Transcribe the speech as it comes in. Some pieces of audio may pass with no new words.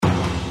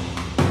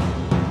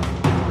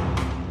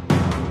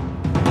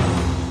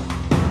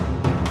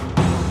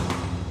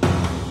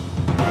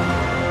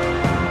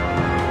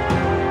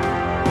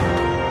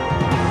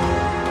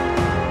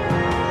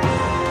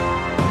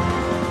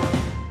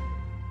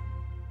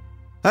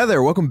Hi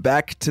there, welcome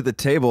back to the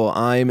table.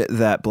 I'm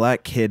that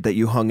black kid that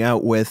you hung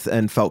out with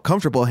and felt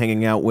comfortable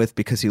hanging out with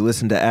because he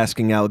listened to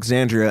Asking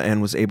Alexandria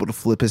and was able to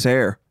flip his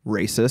hair.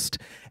 Racist.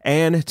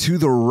 And to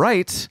the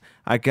right,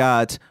 I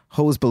got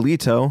Hose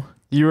Belito.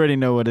 You already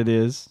know what it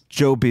is.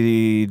 Joe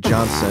B.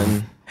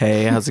 Johnson.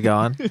 Hey, how's it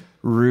going?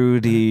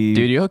 Rudy.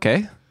 Dude, you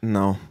okay?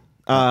 No.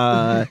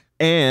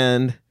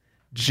 And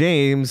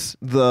James,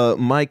 the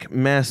Mike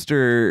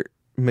Master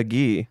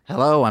McGee.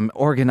 Hello, I'm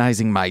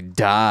organizing my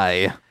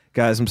die.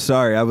 Guys, I'm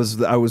sorry. I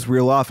was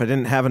real off. I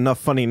didn't have enough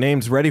funny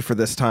names ready for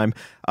this time.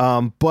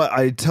 But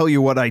I tell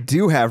you what I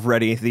do have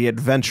ready, the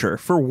adventure.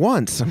 For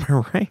once, am I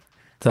right?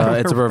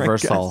 It's a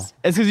reversal.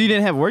 It's because you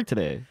didn't have work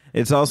today.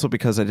 It's also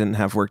because I didn't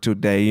have work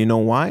today. You know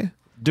why?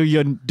 Do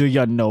you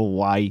know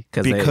why?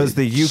 Because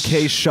the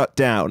UK shut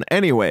down.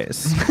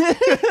 Anyways.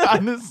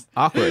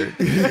 Awkward.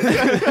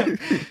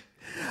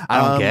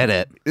 I don't get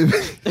it.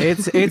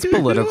 It's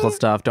political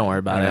stuff. Don't worry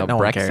about it. No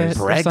one cares.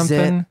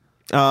 Brexit.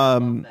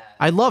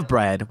 I love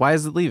bread. Why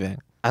is it leaving?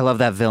 I love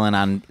that villain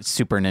on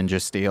Super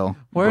Ninja Steel.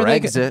 Where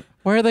Brexit.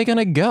 Where are they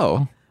gonna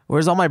go?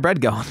 Where's all my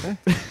bread going?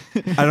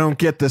 I don't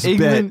get this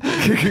England,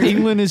 bit.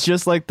 England is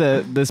just like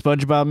the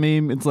SpongeBob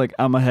meme. It's like,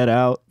 I'm a head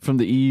out from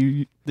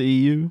the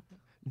EU.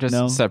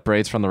 Just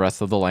separates from the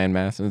rest of the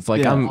landmass, and it's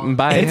like, Yeah. I'm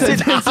buying.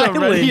 It's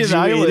already an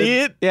island.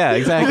 Idiot. Yeah,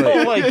 exactly.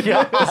 Oh my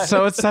God.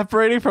 So it's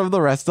separating from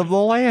the rest of the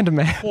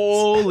landmass.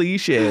 Holy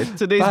shit.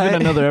 Today's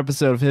been another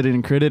episode of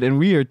Hidden Credit, and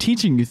we are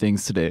teaching you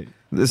things today.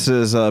 This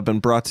has been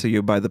brought to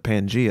you by the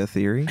Pangea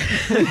Theory.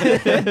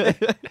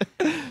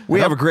 We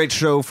have a great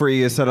show for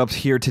you set up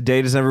here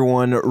today. Does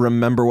everyone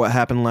remember what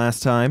happened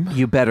last time?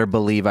 You better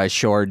believe I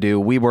sure do.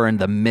 We were in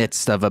the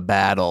midst of a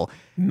battle.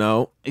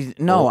 No.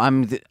 No,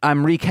 I'm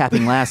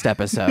recapping last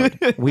episode.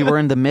 We were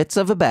in the midst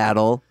of a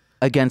battle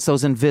against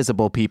those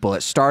invisible people.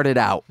 It started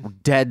out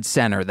dead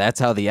center.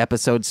 That's how the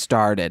episode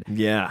started.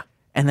 Yeah.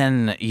 And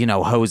then,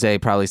 Jose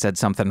probably said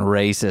something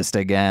racist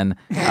again.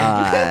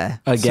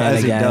 As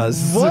he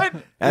does. What?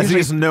 As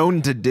he's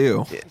known to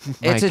do.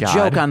 It's My a God.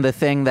 joke on the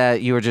thing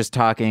that you were just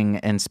talking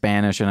in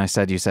Spanish, and I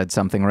said you said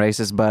something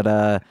racist, but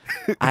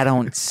I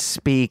don't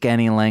speak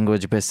any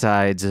language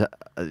besides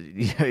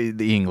the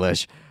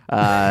English.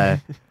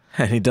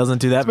 And he doesn't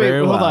do that Wait,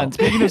 very well. hold on.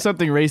 Speaking of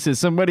something racist,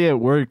 somebody at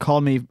work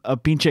called me a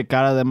pinche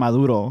cara de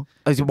Maduro.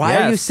 Why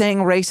are you Yes. saying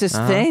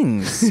racist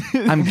things?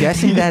 I'm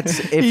guessing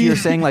that's if you're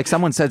saying like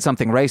someone said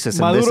something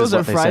racist, and this Maduros is are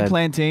what they fried said.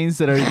 plantains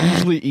that are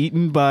usually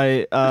eaten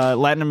by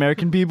Latin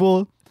American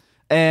people.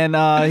 And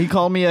he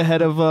called me a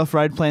head of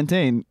fried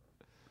plantain.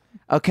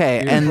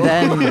 Okay, and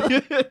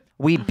then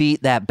we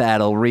beat that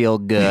battle real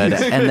good,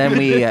 and then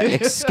we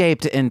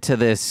escaped into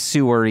this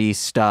sewery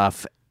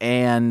stuff,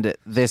 and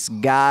this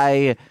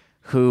guy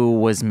who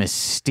was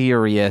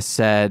mysterious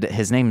said,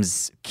 his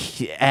name's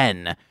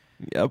Ken.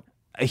 Yep.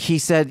 He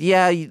said,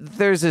 yeah,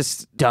 there's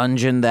this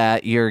dungeon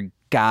that your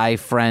guy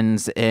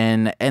friend's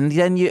in, and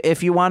then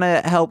if you want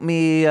to help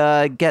me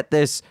get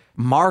this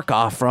mark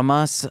off from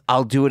us,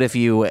 I'll do it if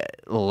you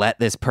let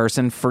this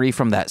person free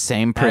from that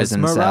same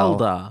prison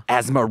Esmeralda. cell.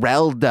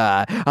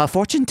 Esmeralda.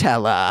 Fortune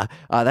teller.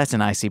 That's an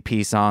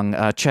ICP song.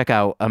 Check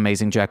out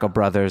Amazing Jekyll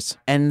Brothers.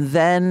 And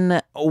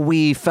then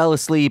we fell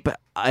asleep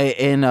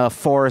in a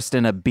forest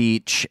and a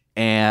beach,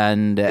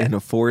 and In a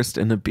forest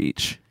and a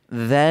beach.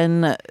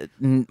 then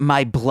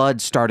my blood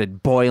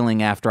started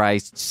boiling after I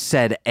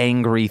said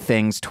angry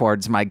things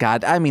towards my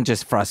god. I mean,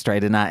 just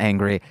frustrated, not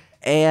angry.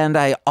 And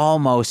I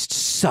almost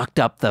sucked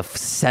up the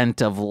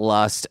scent of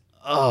lust.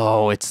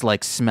 Oh, it's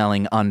like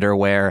smelling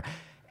underwear.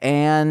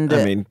 And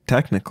I mean,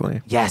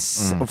 technically.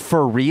 yes,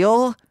 for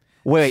real?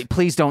 Wait,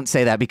 please don't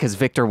say that because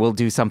Victor will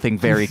do something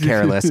very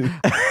careless.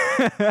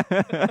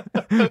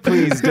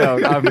 Please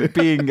don't. I'm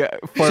being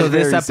So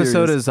this very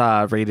episode serious.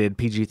 is rated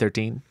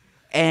PG-13.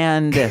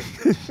 And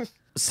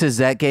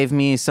Suzette gave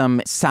me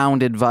some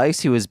sound advice.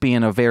 He was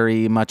being a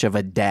very much of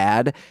a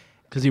dad.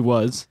 Because he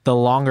was. The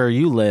longer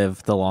you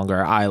live, the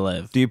longer I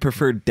live. Do you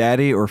prefer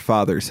daddy or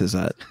father,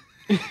 Suzette?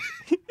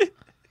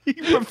 He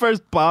prefers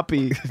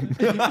Poppy.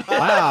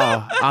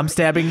 Wow. I'm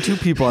stabbing 2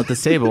 people at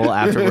this table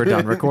after we're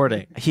done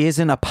recording. He is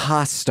an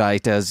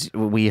apostate, as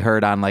we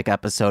heard on like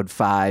episode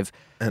 5.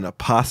 An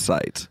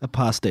apostate.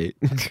 Apostate.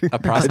 A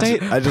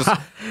prostate?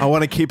 I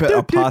want to keep it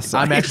apostate.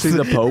 I'm actually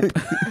the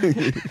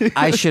Pope.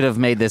 I should have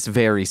made this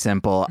very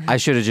simple. I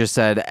should have just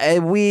said,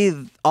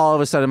 all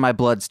of a sudden my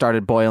blood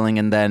started boiling,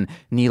 and then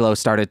Nilo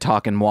started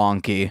talking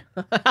wonky.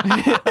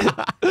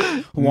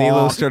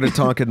 Nilo started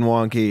talking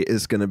wonky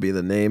is going to be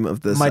the name of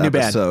this My new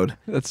band. episode.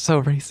 That's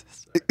so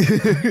racist.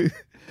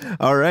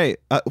 All right.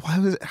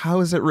 How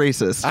is it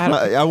racist?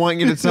 I want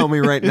you to tell me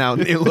right now,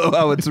 Nilo,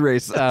 how it's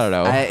racist. I don't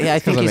know. I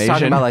think he's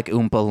talking about like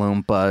Oompa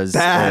Loompas.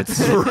 That's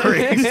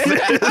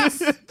racist.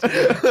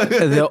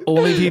 The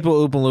only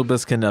people Oompa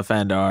Loompas can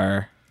offend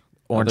are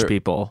orange Other-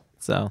 people.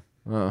 So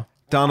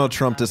Donald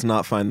Trump does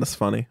not find this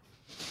funny.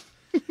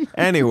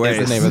 Anyways,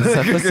 is the name of this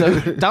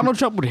episode. Donald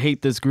Trump would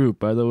hate this group,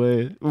 by the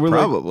way. We're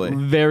Probably. like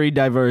very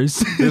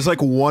diverse. there's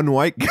like one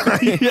white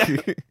guy.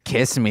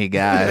 Kiss me,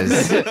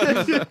 guys.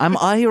 I'm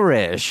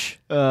Irish.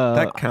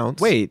 That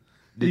counts. Wait,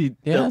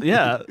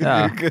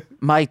 Yeah.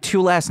 My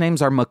two last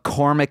names are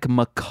McCormick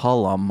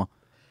McCullum.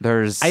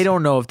 I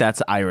don't know if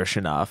that's Irish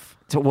enough.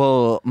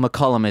 Well,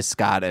 McCullum is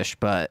Scottish,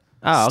 but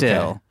Oh, okay.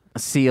 still.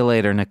 See you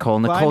later, Nicole.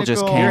 Nicole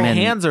just Nicole. came Your in.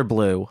 hands are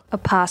blue. A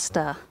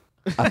pasta.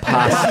 A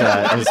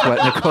pasta is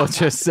what Nicole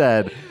just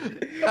said.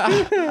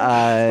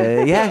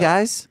 Yeah,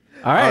 guys.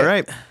 All right. All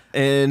right.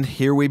 And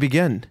here we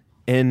begin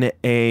in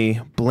a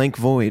blank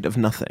void of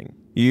nothing.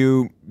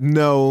 You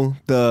know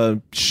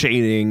the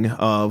shading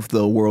of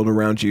the world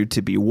around you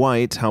to be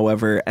white.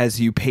 However, as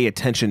you pay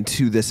attention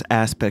to this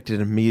aspect, it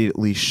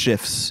immediately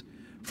shifts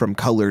from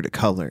color to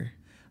color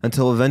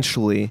until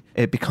eventually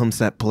it becomes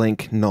that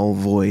blank null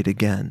void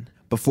again.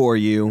 Before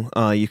you,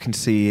 you can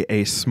see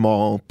a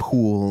small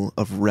pool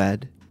of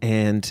red.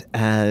 And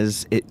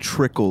as it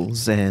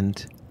trickles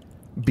and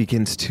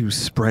begins to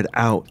spread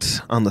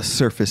out on the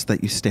surface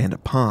that you stand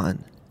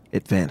upon,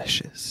 it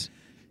vanishes.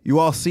 You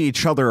all see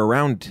each other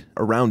around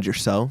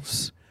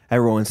yourselves.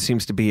 Everyone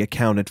seems to be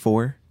accounted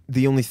for.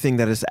 The only thing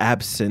that is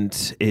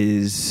absent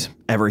is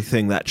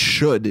everything that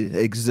should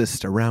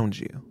exist around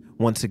you.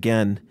 Once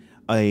again,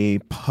 a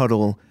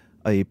pool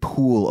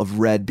of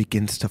red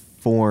begins to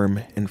form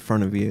in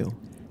front of you.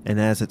 And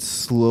as it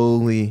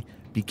slowly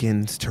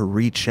begins to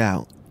reach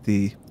out,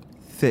 the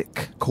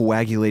thick,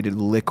 coagulated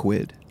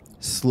liquid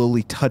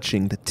slowly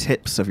touching the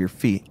tips of your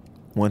feet,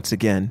 once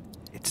again,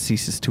 it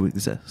ceases to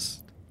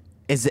exist.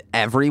 Is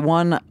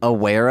everyone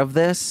aware of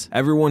this?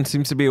 Everyone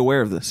seems to be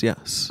aware of this,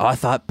 yes. Oh, I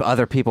thought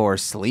other people were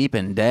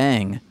sleeping.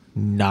 Dang.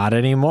 Not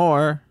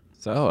anymore.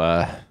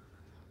 So,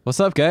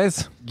 what's up,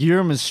 guys?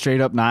 Guillermo is straight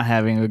up not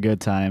having a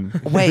good time.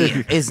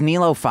 Wait, is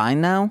Nilo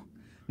fine now?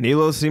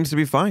 Nilo seems to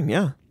be fine,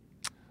 yeah.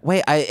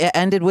 Wait, it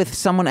ended with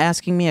someone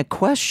asking me a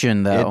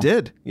question, though. It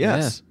did,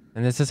 yes. Yeah.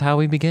 And this is how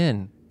we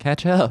begin.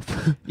 Catch up.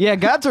 Yeah,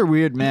 gods are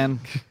weird, man.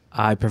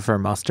 I prefer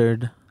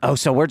mustard. Oh,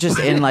 so we're just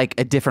in like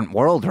a different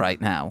world right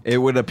now. It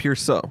would appear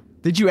so.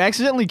 Did you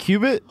accidentally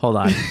cube it? Hold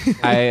on.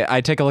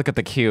 I take a look at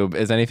the cube.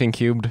 Is anything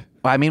cubed?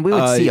 I mean, we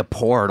would see a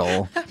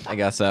portal. I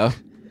guess so.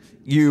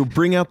 You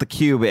bring out the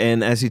cube,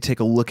 and as you take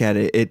a look at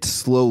it, it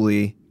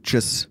slowly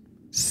just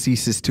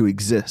ceases to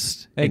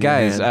exist. Hey, in your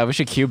guys, hand. we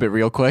should cube it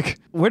real quick.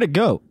 Where'd it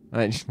go?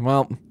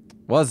 Well,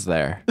 was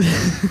there.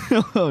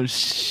 Oh,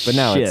 shit. But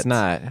no, it's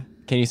not.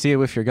 Can you see it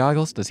with your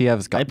goggles? Does he have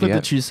his I goggles? put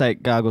the true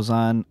sight goggles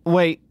on.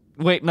 Wait,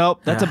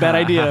 nope. That's a bad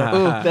idea.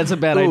 Ooh, that's a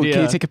bad idea.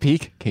 Can you take a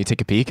peek? Can you take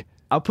a peek?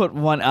 I'll put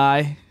one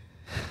eye.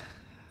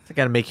 I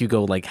gotta make you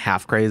go like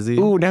half crazy.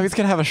 Ooh, now he's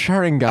gonna have a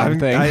Sharingan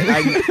thing.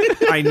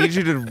 I need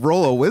you to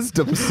roll a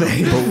wisdom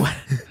save.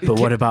 But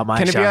what about my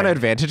Can it be on shine?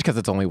 advantage because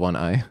it's only one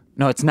eye?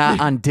 No, it's not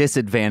on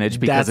disadvantage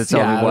because That's- it's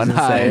only I was one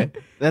gonna say. eye.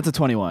 That's a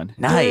 21.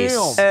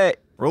 Nice.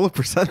 Roll a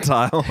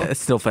percentile. It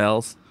still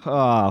fails.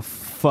 Oh,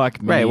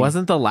 fuck me. Wait,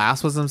 wasn't the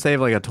last wisdom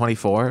save like a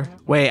 24?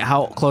 Wait,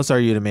 how close are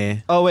you to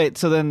me? Oh, wait.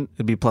 So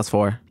It'd be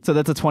 +4.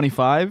 that's a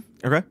 25?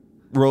 Okay.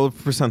 Roll a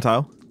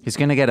percentile. He's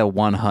going to get a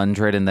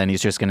 100 and then he's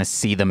just going to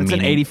see the It's meaning.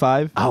 an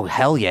 85. Oh,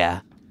 hell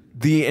yeah.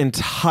 The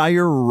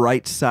entire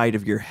right side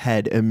of your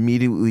head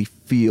immediately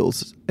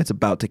feels it's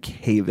about to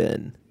cave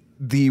in.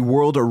 The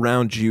world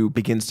around you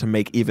begins to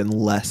make even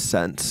less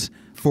sense.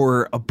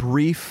 For a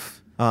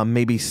brief,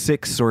 maybe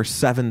 6 or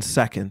 7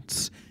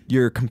 seconds,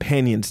 your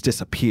companions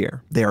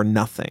disappear. They are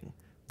nothing.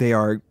 They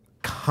are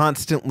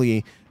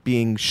constantly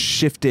being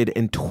shifted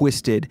and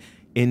twisted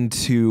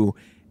into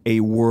a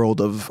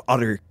world of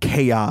utter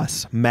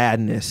chaos,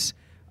 madness,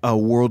 a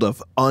world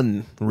of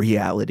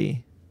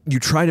unreality. You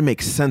try to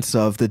make sense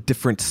of the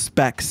different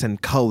specks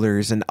and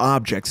colors and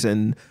objects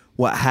and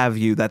what have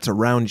you that's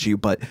around you,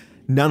 but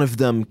none of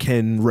them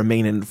can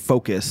remain in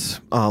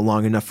focus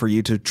long enough for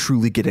you to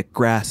truly get a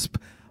grasp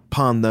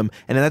upon them.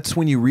 And that's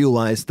when you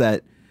realize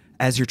that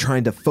as you're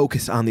trying to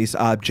focus on these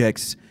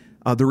objects,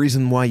 the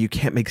reason why you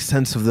can't make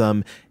sense of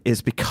them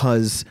is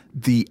because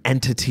the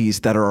entities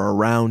that are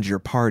around your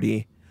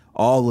party,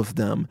 all of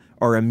them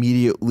are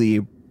immediately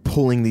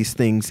pulling these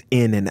things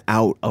in and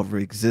out of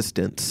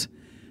existence.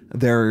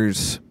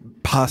 There's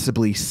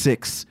possibly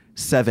 6,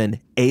 7,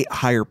 8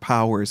 higher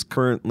powers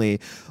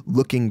currently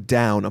looking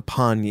down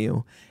upon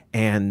you.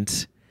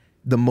 And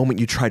the moment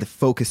you try to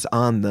focus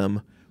on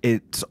them,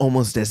 it's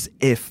almost as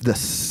if the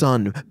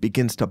sun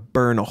begins to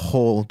burn a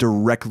hole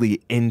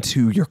directly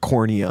into your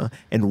cornea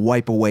and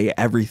wipe away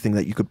everything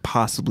that you could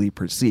possibly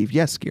perceive.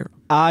 Yes, Kira.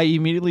 I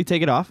immediately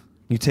take it off.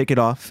 You take it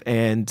off,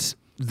 and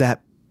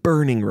that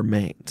burning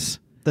remains.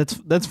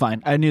 That's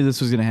fine. I knew this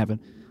was going to happen.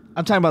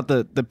 I'm talking about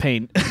the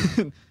pain.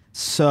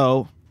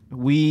 So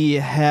we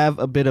have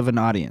a bit of an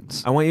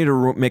audience. I want you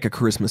to make a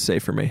charisma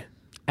save for me.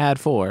 Add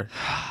 4.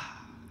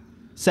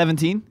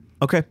 17.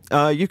 Okay,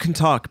 you can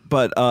talk,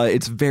 but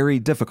it's very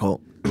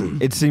difficult.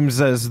 It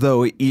seems as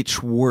though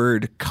each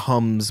word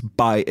comes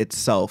by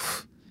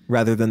itself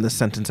rather than the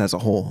sentence as a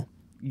whole.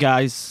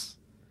 Guys,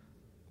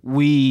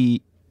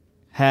 we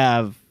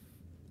have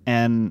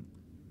an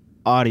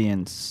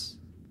audience.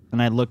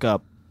 And I look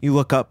up. You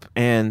look up,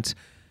 and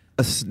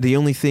the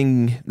only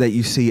thing that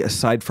you see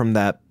aside from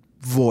that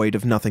void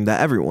of nothing that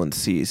everyone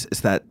sees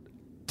is that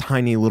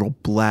tiny little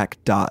black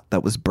dot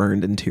that was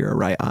burned into your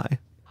right eye.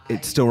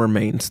 It still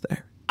remains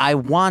there. I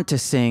want to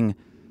sing,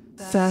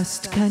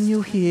 Fest, can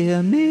you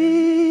hear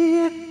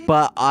me?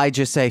 But I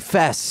just say,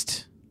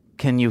 Fest,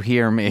 can you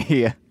hear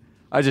me?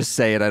 I just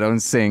say it, I don't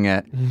sing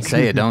it.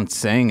 Say it, don't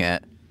sing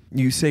it.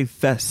 You say,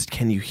 Fest,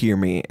 can you hear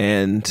me?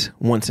 And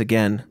once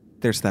again,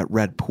 there's that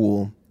red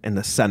pool in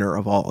the center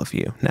of all of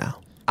you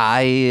now.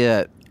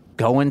 I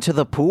go into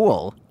the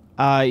pool.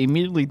 I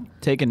immediately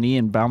take a knee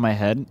and bow my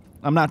head.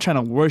 I'm not trying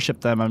to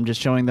worship them. I'm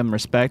just showing them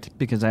respect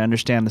because I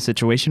understand the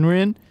situation we're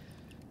in.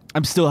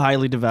 I'm still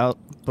highly devout,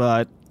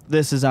 but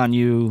this is on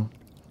you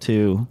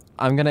too.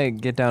 I'm going to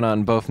get down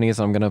on both knees.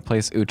 I'm going to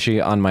place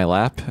Uchi on my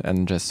lap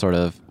and just sort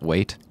of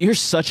wait. You're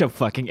such a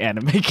fucking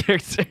anime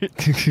character.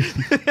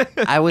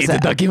 I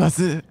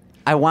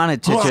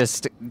wanted to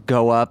just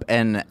go up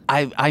and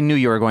I knew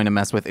you were going to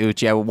mess with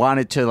Uchi. I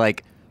wanted to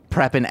like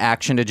prep an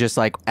action to just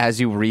like, as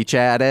you reach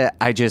at it,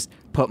 I just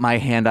put my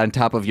hand on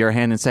top of your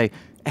hand and say,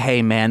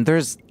 hey man,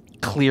 there's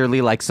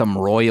clearly like some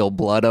royal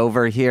blood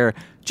over here.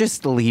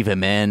 Just leave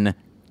him in.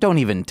 Don't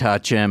even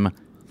touch him.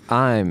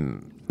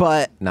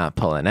 But Not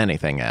pulling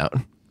anything out.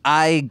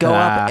 I go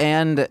up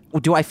and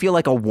do I feel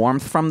like a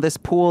warmth from this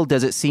pool?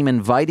 Does it seem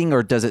inviting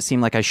or does it seem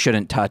like I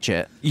shouldn't touch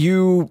it?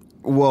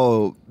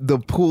 Well, the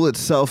pool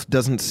itself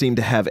doesn't seem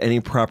to have any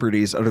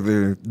properties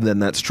other than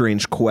that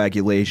strange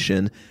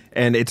coagulation,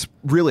 and it's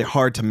really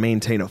hard to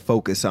maintain a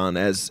focus on,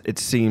 as it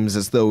seems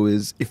as though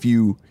if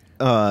you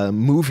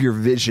move your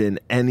vision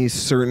any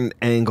certain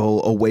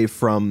angle away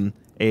from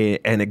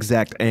an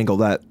exact angle,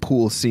 that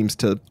pool seems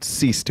to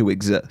cease to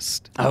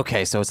exist.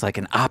 Okay, so it's like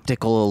an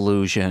optical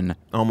illusion.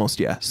 Almost,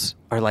 yes.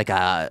 Or like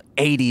a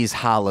 80s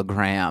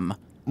hologram.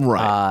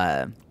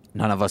 Right.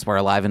 None of us were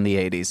alive in the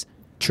 80s.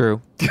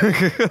 True.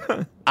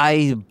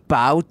 I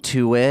bow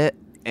to it,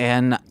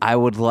 and I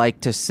would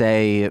like to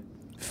say,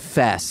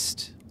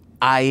 Fest.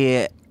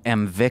 I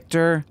am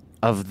Victor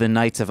of the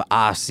Knights of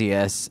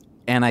Osseous,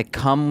 and I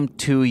come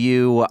to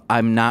you.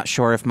 I'm not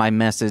sure if my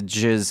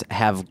messages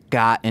have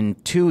gotten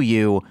to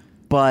you,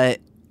 but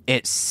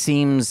it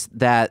seems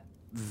that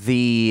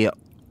the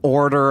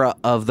order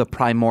of the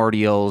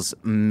primordials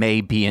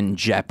may be in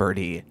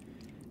jeopardy.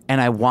 And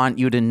I want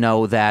you to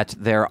know that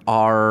there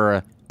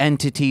are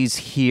entities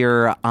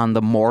here on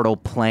the mortal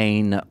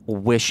plane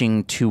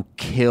wishing to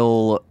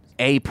kill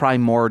a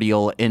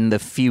primordial in the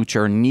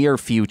future, near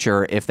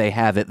future, if they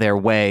have it their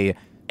way.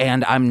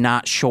 And I'm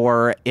not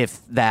sure if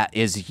that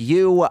is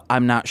you.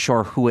 I'm not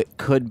sure who it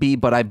could be,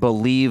 but I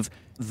believe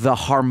the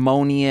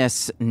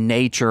harmonious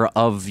nature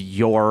of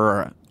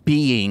your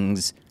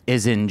beings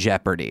is in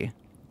jeopardy.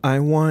 I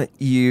want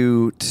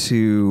you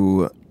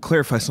to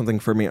clarify something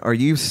for me. Are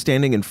you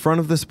standing in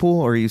front of this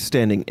pool, or are you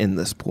standing in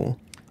this pool?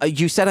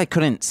 You said I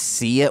couldn't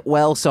see it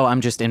well, so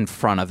I'm just in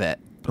front of it.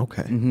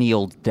 Okay.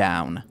 Kneeled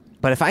down.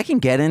 But if I can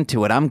get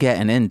into it, I'm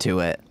getting into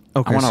it.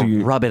 Okay, I want so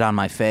to rub it on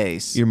my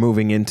face. You're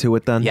moving into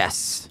it then?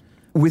 Yes.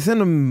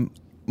 Within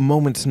a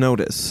moment's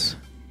notice,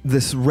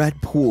 this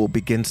red pool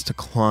begins to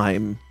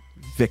climb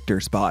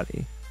Victor's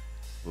body.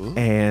 Ooh.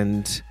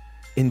 And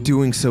in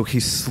doing so,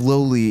 he's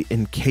slowly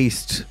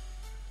encased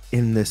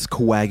in this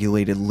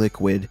coagulated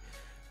liquid.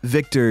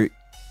 Victor,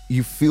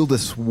 you feel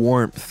this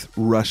warmth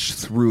rush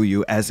through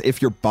you as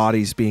if your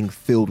body's being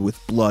filled with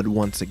blood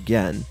once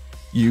again.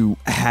 You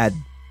had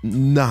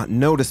not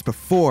noticed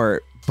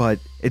before, but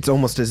it's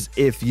almost as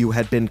if you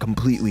had been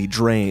completely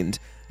drained,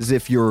 as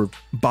if your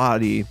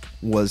body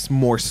was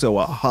more so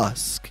a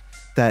husk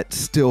that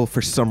still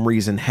for some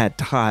reason had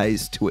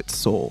ties to its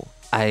soul.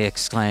 I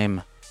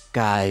exclaim,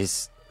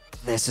 guys,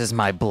 this is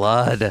my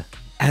blood.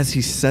 As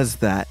he says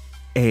that,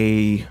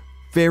 a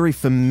very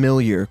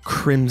familiar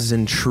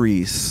crimson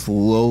tree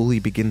slowly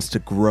begins to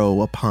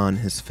grow upon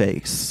his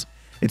face.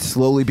 It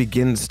slowly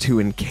begins to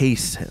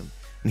encase him,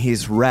 and he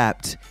is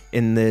wrapped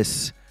in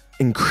this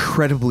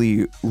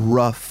incredibly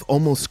rough,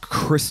 almost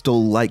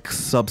crystal-like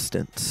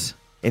substance.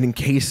 It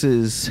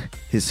encases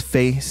his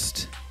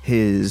face,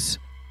 his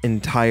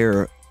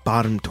entire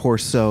bottom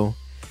torso.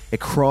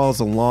 It crawls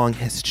along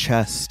his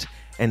chest,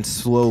 and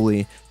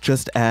slowly,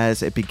 just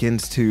as it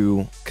begins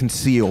to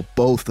conceal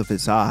both of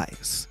his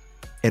eyes,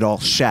 it all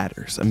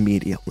shatters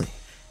immediately.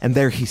 And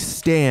there he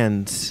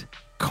stands,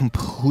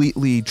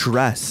 completely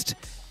dressed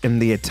in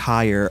the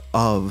attire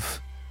of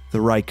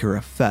the Riker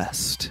of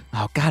Fest.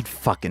 Oh, God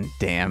fucking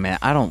damn it.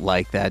 I don't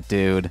like that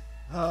dude.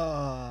 Ooh.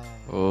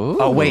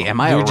 Oh, wait, am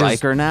I You're a just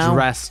Riker now?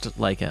 dressed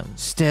like him.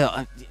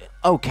 Still,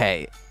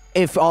 okay.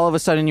 If all of a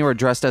sudden you were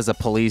dressed as a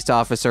police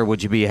officer,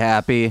 would you be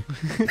happy?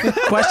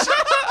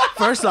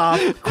 First off,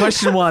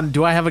 question one,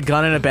 do I have a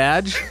gun and a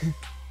badge?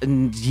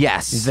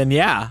 Yes. Then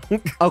yeah.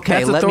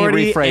 Okay, That's let me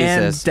authority rephrase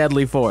and this.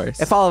 deadly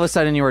force. If all of a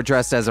sudden you were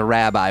dressed as a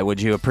rabbi,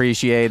 would you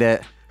appreciate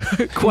it?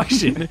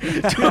 Question.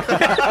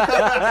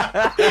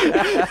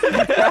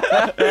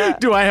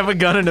 Do I have a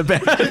gun and a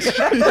badge?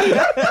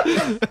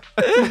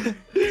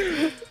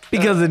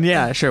 Because then,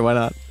 yeah, sure, why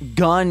not?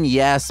 Gun,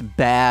 yes.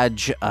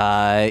 Badge,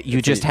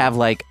 you just have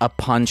like a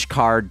punch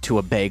card to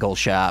a bagel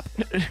shop.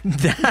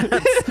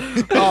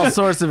 That's all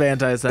sorts of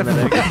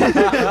anti-Semitic.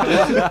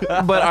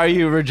 But are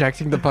you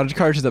rejecting the punch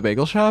card to the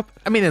bagel shop?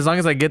 I mean, as long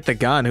as I get the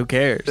gun, who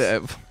cares?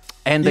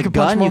 And You the can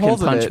punch gun, more you can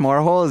holes in punch it.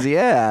 more holes.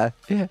 Yeah.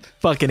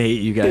 Fucking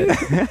hate you guys.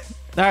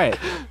 All right,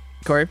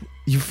 Corey.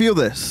 You feel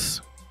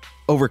this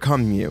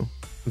overcome you,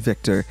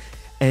 Victor,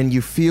 and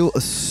you feel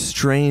a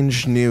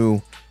strange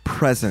new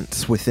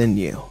presence within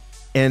you.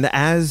 And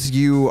as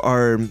you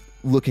are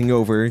looking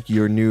over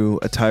your new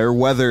attire,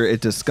 whether it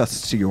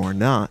disgusts you or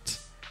not,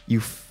 you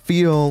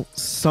feel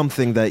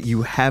something that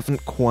you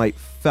haven't quite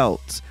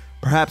felt,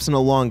 perhaps in a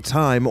long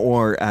time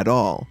or at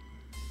all.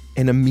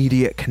 An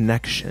immediate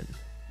connection.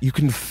 You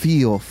can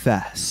feel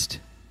Fest.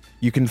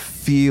 You can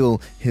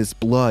feel his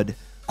blood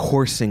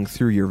coursing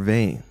through your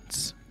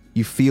veins.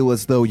 You feel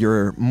as though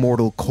your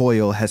mortal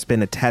coil has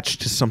been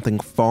attached to something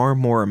far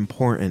more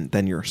important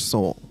than your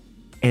soul.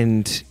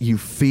 And you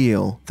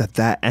feel that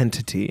that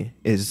entity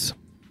is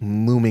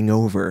looming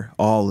over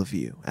all of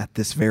you at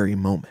this very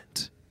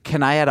moment.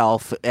 Can I at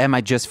all? Am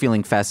I just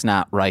feeling Fest,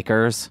 not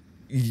Rikers?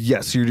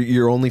 Yes,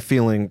 you're only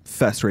feeling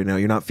Fest right now.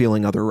 You're not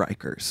feeling other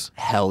Rikers.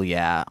 Hell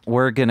yeah.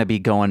 We're going to be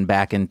going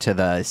back into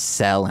the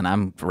cell and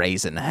I'm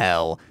raising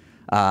hell.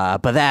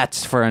 But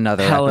that's for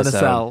another Hell in a episode.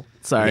 cell.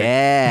 Sorry.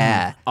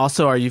 Yeah.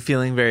 Also, are you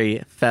feeling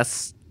very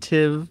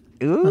festive?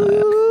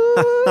 Ooh.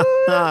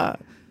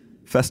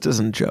 Fest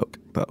isn't a joke,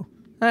 Bo.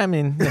 I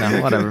mean,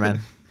 whatever, man.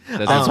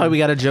 That's why we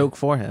got a joke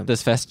for him.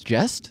 Does Fest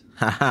jest?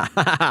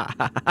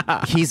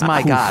 He's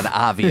my god,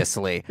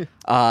 obviously. Where'd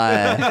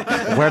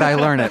I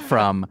learn it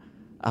from?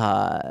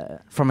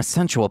 From a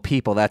sensual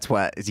people. That's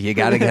what you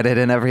got to get it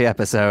in every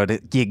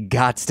episode. You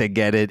got to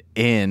get it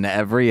in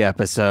every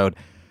episode.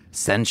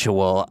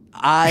 Sensual.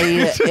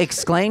 I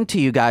exclaimed to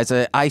you guys.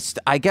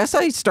 I guess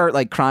I start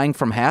like crying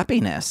from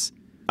happiness.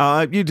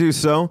 You do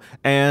so,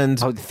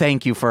 and Oh,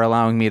 thank you for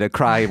allowing me to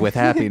cry with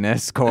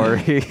happiness,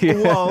 Corey.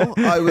 well,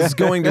 I was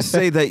going to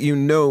say that you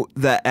know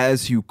that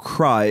as you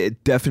cry,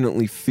 it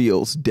definitely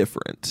feels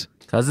different.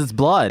 Because it's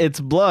blood. It's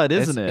blood,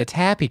 isn't it? It's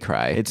happy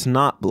cry. It's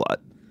not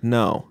blood.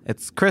 No.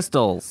 It's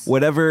crystals.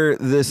 Whatever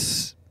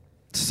this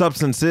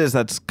substance is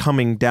that's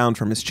coming down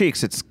from his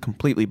cheeks, it's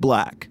completely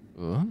black.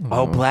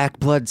 Oh, Black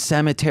Blood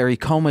Cemetery,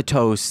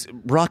 Comatose,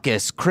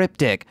 Ruckus,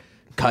 Cryptic,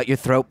 Cut Your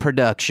Throat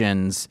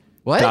Productions.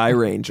 What? Die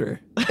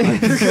Ranger.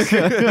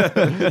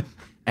 And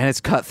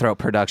it's Cutthroat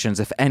Productions.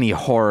 If any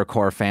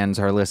horrorcore fans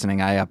are listening,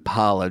 I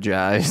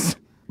apologize.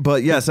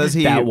 But yes, as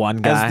That one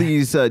guy. as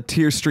these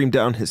tears stream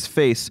down his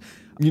face,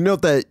 you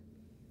note that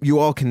you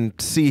all can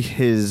see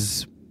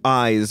his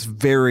eyes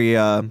very,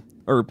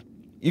 or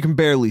you can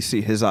barely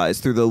see his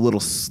eyes through the little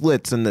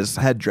slits in this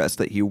headdress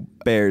that he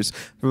bears.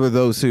 For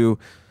those who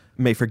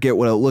may forget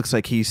what it looks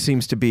like, he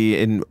seems to be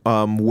in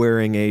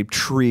wearing a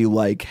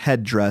tree-like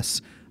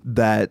headdress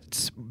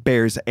that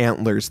bears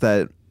antlers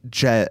that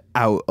jet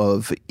out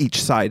of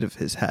each side of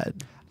his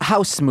head.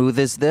 How smooth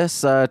is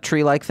this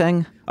tree-like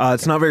thing?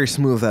 It's not very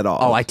smooth at all.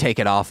 Oh, I take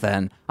it off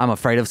then. I'm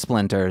afraid of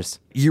splinters.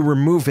 You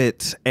remove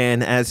it,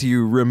 and as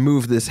you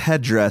remove this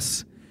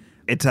headdress,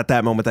 it's at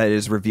that moment that it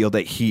is revealed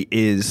that he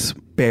is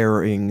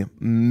bearing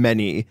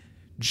many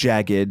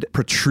jagged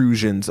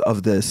protrusions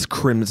of this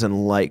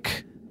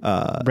crimson-like...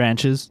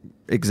 Branches.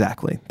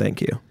 Exactly.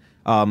 Thank you.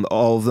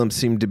 All of them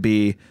seem to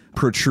be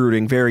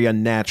protruding very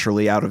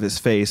unnaturally out of his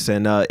face,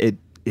 and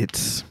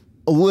it's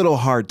a little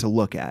hard to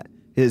look at.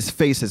 His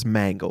face is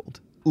mangled.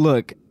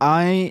 Look,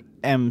 I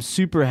am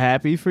super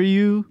happy for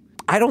you,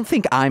 I don't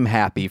think I'm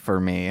happy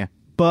for me.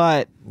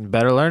 but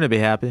Better learn to be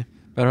happy.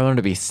 Better learn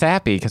to be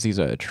sappy because he's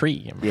a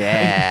tree.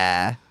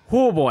 Yeah.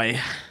 Oh, boy.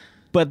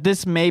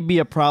 this may be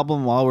a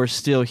problem while we're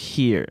still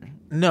here.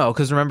 No,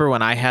 because remember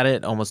when I had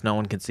it, almost no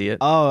one could see it.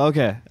 Oh,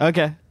 okay.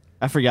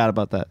 I forgot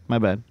about that. My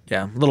bad.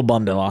 Yeah, a little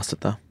bummed I lost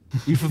it, though.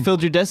 You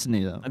fulfilled your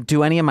destiny, though.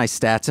 Do any of my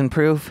stats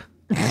improve?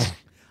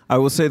 I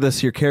will say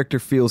this, your character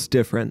feels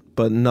different,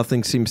 but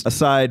nothing seems,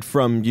 aside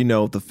from,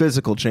 the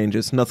physical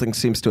changes, nothing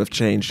seems to have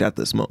changed at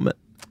this moment.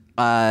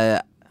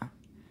 I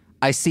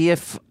see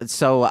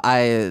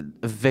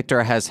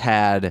Victor has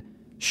had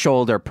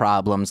shoulder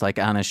problems, like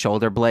on his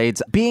shoulder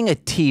blades. Being a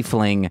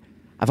tiefling,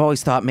 I've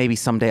always thought maybe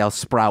someday I'll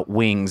sprout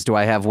wings. Do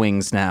I have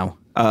wings now?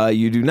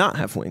 You do not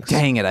have wings.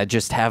 Dang it, I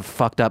just have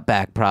fucked up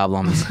back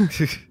problems.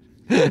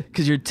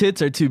 Because your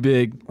tits are too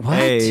big. What?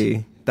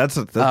 Hey, that's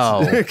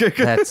Oh,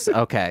 that's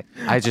okay.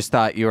 I just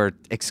thought you were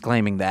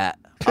exclaiming that.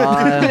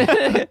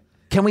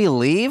 Can we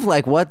leave?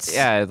 Like, what's...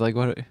 Yeah, like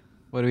what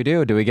do we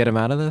do? Do we get him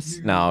out of this?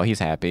 No, he's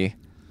happy.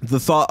 The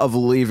thought of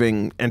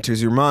leaving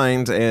enters your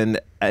mind, and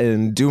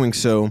in doing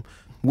so,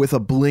 with a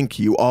blink,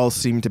 you all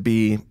seem to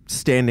be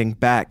standing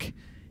back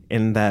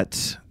in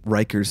that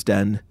Riker's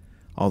Den,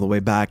 all the way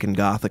back in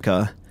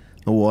Gothica,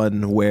 the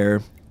one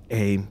where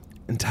a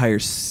entire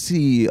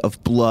sea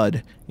of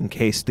blood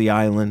encased the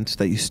island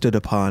that you stood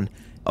upon.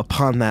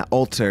 Upon that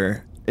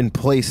altar, in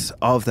place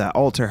of that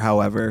altar,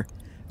 however,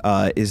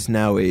 is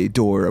now a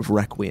door of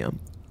requiem.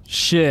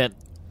 Shit.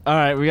 All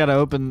right, we gotta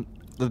open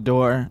the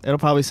door. It'll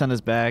probably send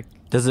us back.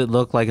 Does it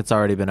look like it's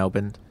already been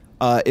opened?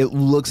 It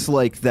looks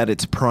like that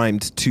it's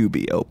primed to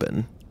be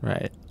open.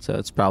 Right. So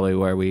it's probably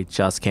where we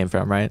just came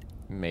from, right?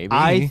 Maybe.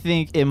 I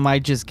think it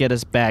might just get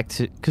us back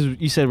to, because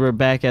you said we're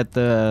back at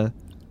the.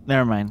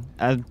 Never mind.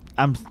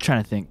 I'm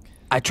trying to think.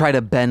 I try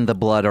to bend the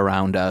blood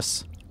around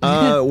us.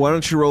 Why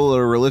don't you roll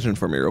a religion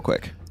for me real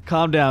quick?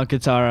 Calm down,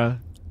 Katara.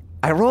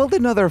 I rolled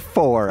another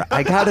 4.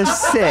 I got a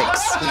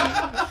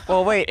 6.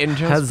 Well, wait. In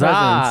Joe's Huzzah!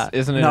 presence,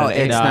 isn't it? No, a-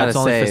 it's not it's a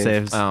only for save.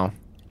 saves. Oh.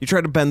 You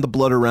try to bend the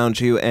blood around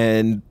you,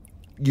 and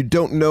you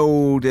don't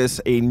notice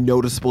a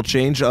noticeable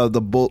change.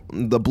 The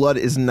blood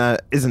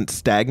isn't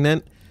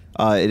stagnant.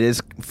 It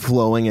is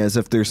flowing as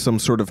if there's some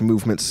sort of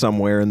movement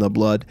somewhere in the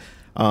blood.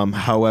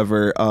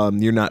 However,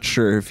 you're not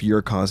sure if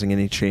you're causing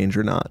any change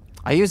or not.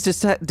 I use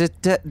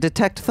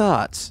detect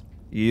thoughts.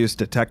 You use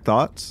detect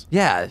thoughts.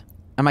 Yeah.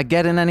 Am I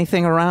getting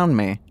anything around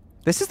me?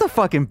 This is the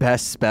fucking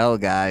best spell,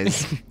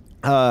 guys.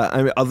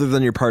 I mean, other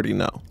than your party,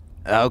 no.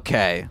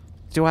 Okay.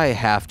 Do I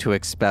have to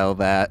expel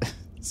that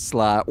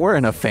slot? We're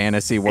in a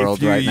fantasy world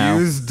if you right now.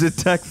 use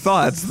detect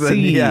thoughts, then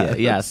See, yeah.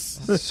 yes.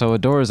 So a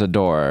door is a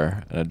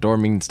door, and a door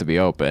means to be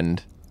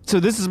opened. So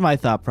this is my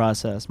thought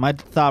process. My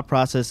thought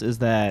process is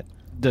that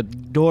the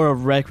door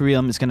of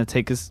Requiem is going to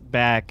take us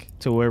back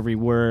to where we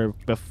were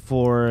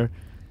before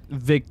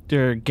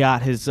Victor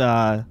got his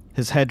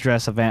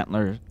headdress of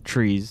antler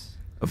trees.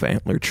 Of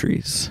antler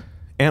trees.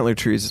 Antler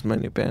trees is my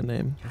new band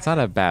name. It's not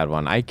a bad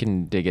one. I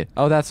can dig it.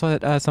 Oh, that's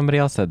what somebody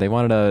else said. They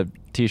wanted a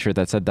T-shirt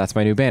that said, "That's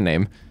my new band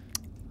name."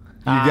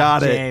 You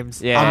got it.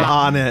 James. Yeah. I'm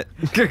on it.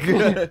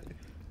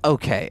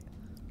 Okay.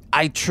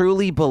 I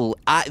truly believe...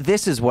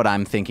 this is what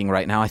I'm thinking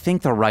right now. I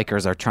think the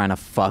Rikers are trying to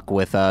fuck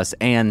with us,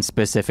 and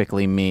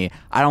specifically me.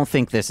 I don't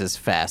think this is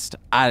Fest.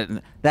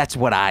 That's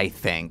what I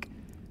think.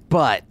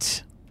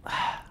 But...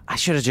 I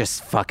should have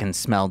just fucking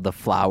smelled the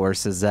flowers,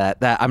 Suzette.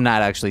 I'm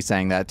not actually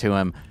saying that to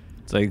him.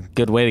 It's a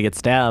good way to get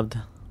stabbed.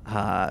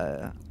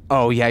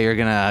 Oh, yeah, you're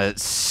gonna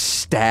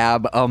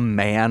stab a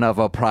man of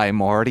a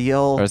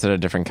primordial? Or is it a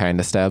different kind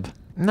of stab?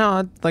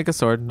 No, like a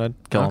sword. I'd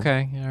kill him.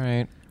 Okay, all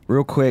right.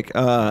 Real quick,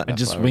 I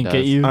just flower wink at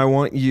does. you. I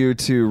want you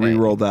to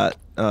re-roll that,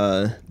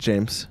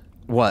 James.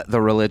 What,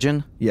 the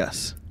religion?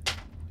 Yes.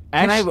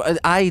 Can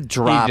I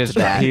dropped just-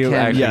 that. he Can-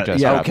 actually Yeah,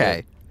 just yeah, dropped okay.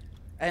 it.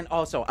 And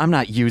also, I'm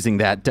not using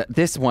that.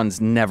 This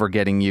one's never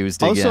getting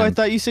used again. Also, I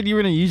thought you said you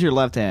were going to use your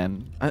left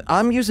hand.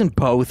 I'm using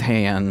both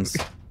hands.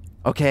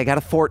 Okay, I got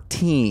a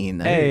 14.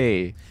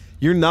 Hey.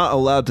 You're not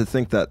allowed to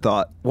think that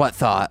thought, What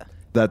thought?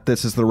 that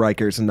this is the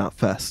Rikers and not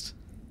Fest.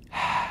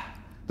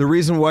 The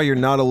reason why you're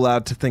not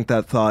allowed to think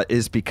that thought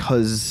is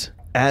because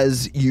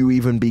as you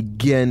even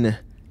begin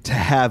to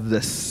have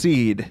the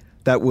seed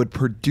that would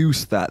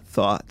produce that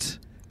thought,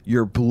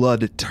 your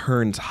blood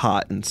turns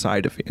hot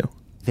inside of you.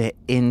 The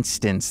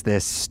instant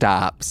this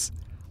stops,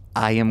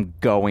 I am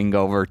going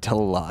over to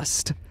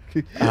lust.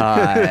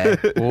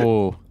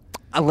 Ooh.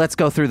 Let's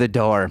go through the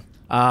door.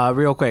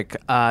 Real quick,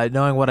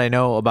 knowing what I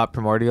know about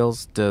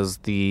primordials, does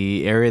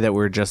the area that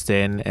we're just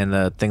in and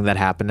the thing that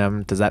happened to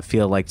him, does that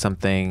feel like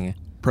something?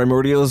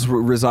 Primordials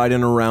reside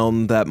in a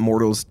realm that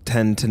mortals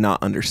tend to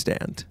not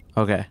understand.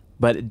 Okay,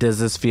 but does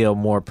this feel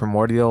more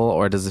primordial,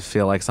 or does it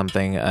feel like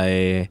something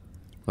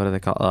what do they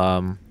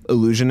call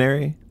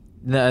Illusionary?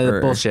 no,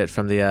 Or- bullshit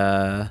from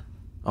the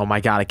oh my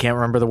god, I can't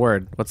remember the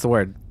word. What's the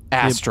word?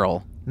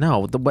 Astral.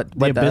 No, the what?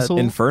 The abyssal?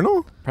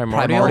 Infernal?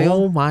 Primordial?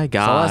 Oh my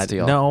god!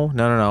 Celestial.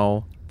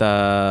 No.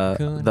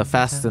 The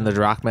Fest and the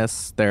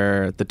Drachmas,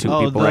 they're the two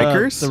people.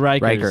 Rikers? The Rikers.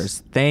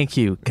 Rikers. Thank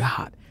you.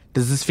 God.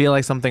 Does this feel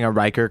like something a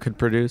Riker could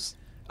produce?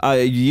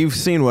 You've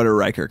seen what a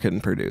Riker can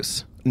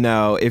produce.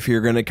 Now, if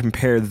you're going to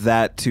compare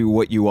that to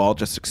what you all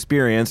just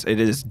experienced, it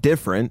is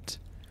different.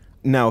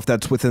 Now, if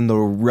that's within the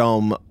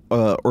realm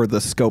or the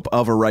scope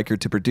of a Riker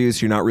to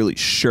produce, you're not really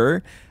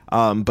sure.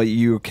 But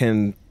you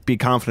can be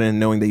confident in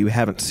knowing that you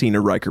haven't seen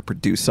a Riker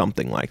produce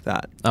something like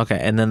that. Okay,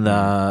 and then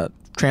the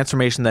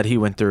transformation that he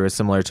went through is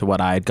similar to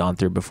what I had gone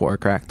through before,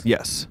 correct?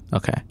 Yes.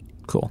 Okay,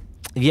 cool.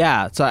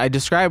 Yeah, so I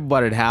described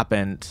what had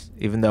happened,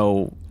 even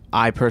though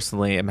I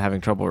personally am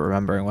having trouble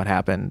remembering what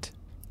happened.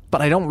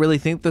 But I don't really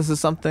think this is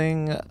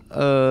something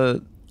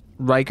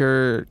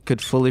Riker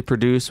could fully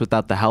produce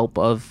without the help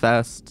of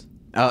Fest.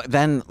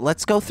 Then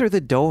let's go through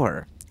the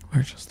door.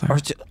 We're just there.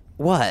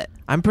 What?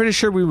 I'm pretty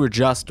sure we were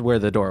just where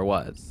the door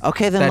was.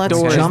 Okay, then that let's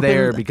door is jump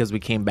there in. because we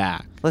came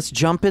back. Let's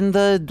jump in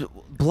the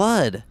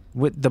blood.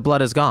 The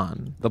blood is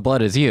gone. The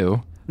blood is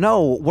you.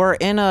 No, we're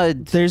in a.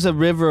 There's a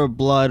river of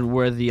blood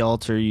where the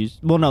altar used.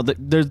 Well, no,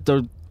 there's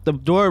the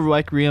door of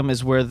Requiem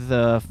is where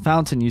the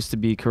fountain used to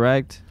be,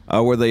 correct?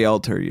 Where the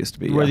altar used to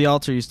be. Where yeah. the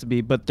altar used to be,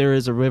 but there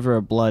is a river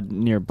of blood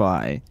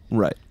nearby.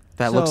 Right.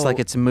 That looks So- like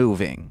it's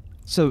moving.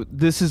 So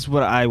this is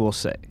what I will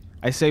say.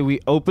 I say we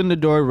open the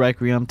door of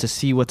Requiem to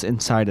see what's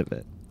inside of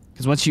it.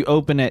 Because once you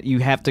open it, you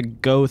have to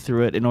go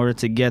through it in order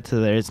to get to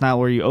there. It's not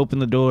where you open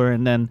the door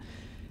and then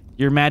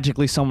you're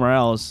magically somewhere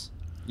else.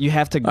 You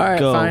have to All right,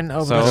 go. fine,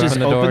 open So Let's the just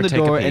open the door, open the take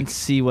a door peek. and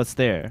see what's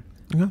there.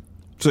 Okay.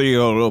 So you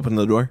go to open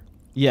the door?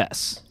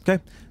 Yes.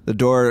 Okay. The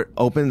door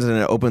opens and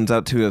it opens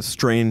out to a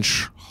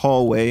strange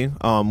hallway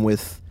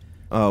with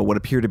what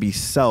appear to be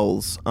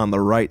cells on the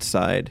right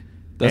side.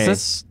 Does And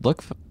this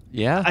look?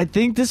 Yeah. I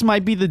think this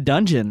might be the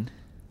dungeon.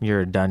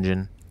 You're a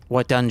dungeon.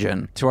 What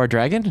dungeon? to our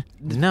dragon?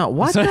 No,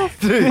 what the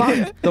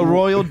fuck? The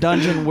royal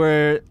dungeon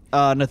where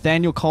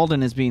Nathaniel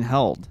Calden is being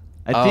held.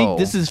 I think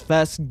this is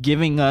Fest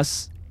giving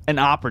us an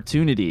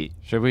opportunity.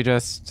 Should we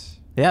just?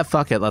 Yeah,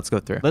 fuck it. Let's go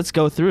through. Let's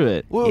go through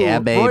it. Yeah,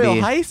 baby. Royal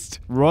heist.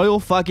 Royal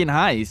fucking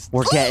heist.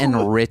 We're getting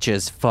rich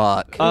as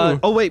fuck.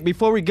 Oh wait,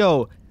 before we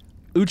go,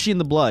 Uchi in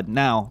the blood.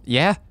 Now,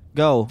 Yeah.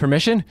 go.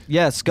 Permission?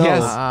 Yes, go.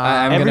 Yes.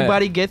 I'm gonna-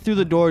 Everybody get through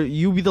the door.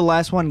 You be the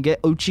last one. Get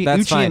Uchi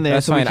That's fine. in there.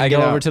 That's so we fine. can I get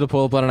go out. over to the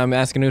pool of blood and I'm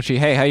asking Uchi,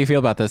 "Hey, how you feel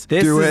about this?"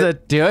 This Do is it. a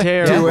Do it.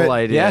 terrible Do it.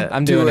 idea. Yeah,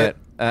 I'm Do doing it. it.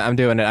 I'm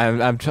doing it.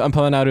 I'm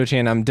pulling out Uchi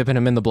and I'm dipping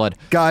him in the blood.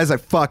 guys, I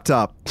fucked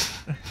up.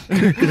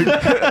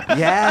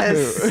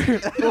 Yes.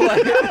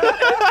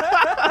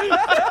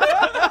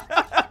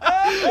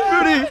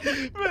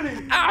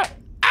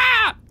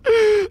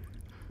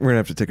 We're gonna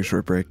have to take a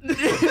short break. Boo,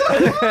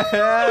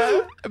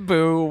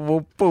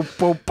 boo, boo,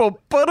 boo, boo,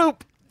 boo,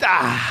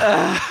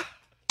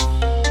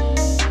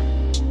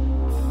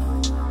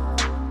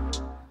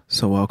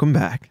 So welcome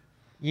back.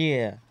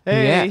 Yeah.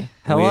 Hey. Yeah.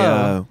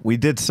 Hello. We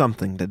did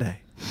something today.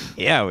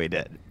 Yeah, we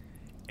did.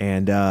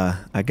 And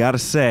I gotta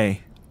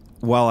say,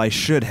 while I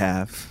should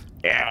have,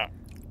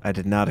 I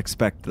did not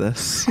expect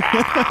this.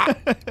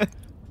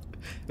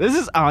 This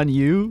is on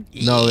you.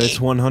 No, it's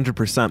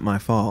 100% my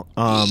fault.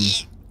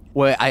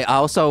 Wait, I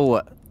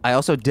also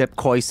dip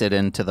Koisit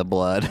into the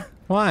blood.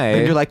 Why?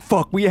 And you're like,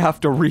 fuck, we have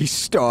to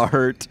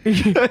restart.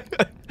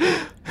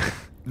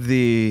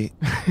 The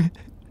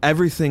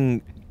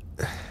everything.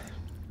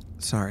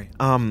 Sorry.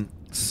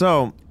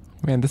 So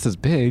man, this is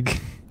big.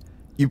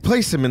 you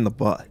place him in the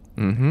blood,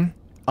 Mm-hmm.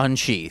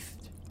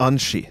 Unsheathed.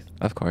 unsheathed,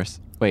 Of course.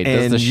 Wait,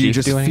 does and the you sheath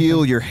just do anything?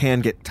 feel your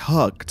hand get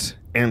tugged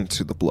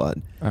into the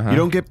blood. Uh-huh. You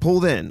don't get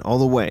pulled in all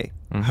the way.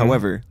 Mhm.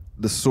 However,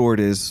 the sword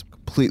is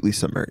completely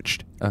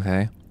submerged.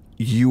 Okay.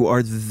 You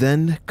are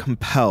then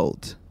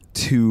compelled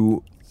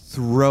to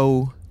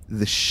throw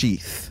the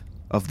sheath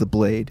of the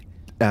blade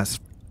as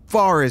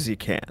far as you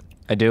can.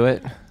 I do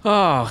it.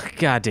 Oh,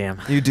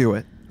 goddamn. You do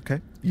it, okay?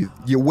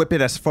 You whip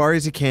it as far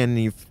as you can,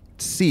 and you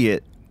see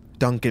it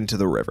dunk into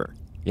the river.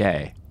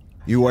 Yay.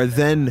 You are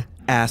then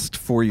asked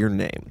for your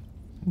name.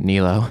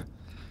 Nilo.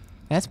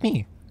 That's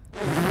me.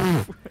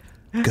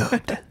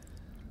 Good.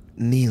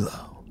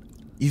 Nilo,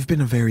 you've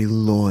been a very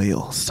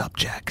loyal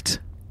subject.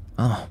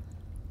 Oh.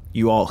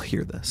 You all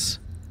hear this.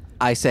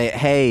 I say,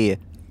 hey,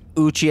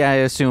 Uchi, I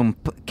assume,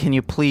 can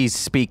you please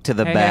speak to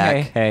the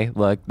back? Hey,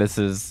 look, this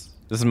is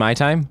my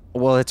time.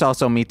 Well, it's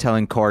also me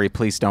telling Corey,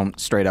 please don't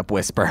straight up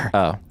whisper.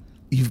 Oh.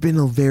 You've been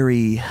a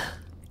very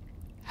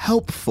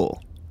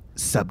helpful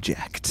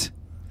subject.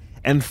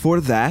 And for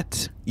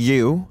that,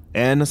 you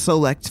and a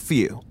select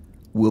few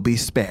will be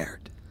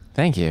spared.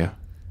 Thank you.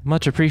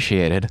 Much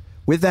appreciated.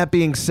 With that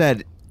being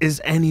said,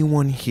 is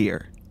anyone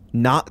here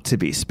not to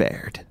be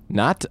spared?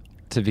 Not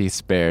to be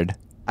spared.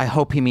 I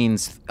hope he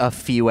means a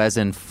few as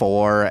in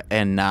 4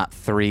 and not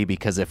 3,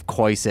 because if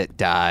Koisit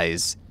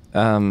dies,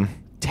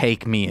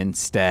 take me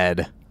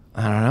instead.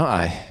 I don't know.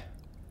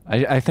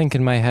 I think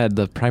in my head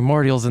the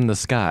primordials in the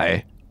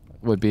sky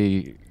would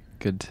be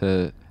good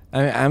to.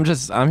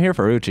 I'm here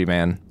for Uchi,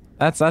 man.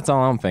 That's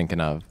all I'm thinking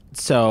of.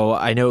 So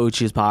I know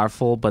Uchi's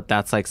powerful, but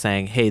that's like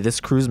saying, hey, this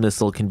cruise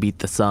missile can beat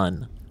the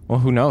sun. Well,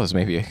 who knows?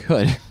 Maybe it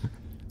could.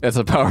 It's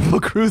a powerful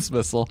cruise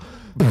missile.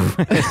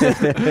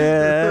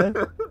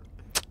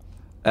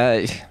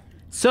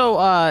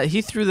 So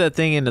he threw that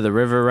thing into the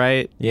river,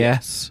 right?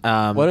 Yes.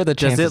 Um, What are the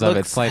does chances it of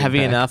look it sliding heavy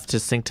back? enough to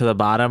sink to the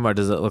bottom, or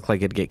does it look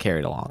like it'd get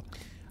carried along?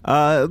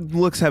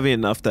 Looks heavy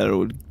enough that it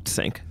would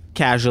sink.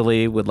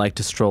 Casually would like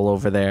to stroll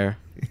over there.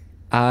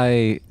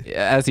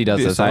 As he does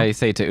Do this, so. I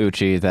say to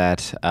Uchi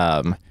that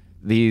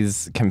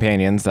these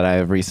companions that I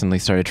have recently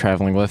started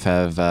traveling with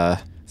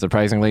have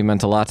surprisingly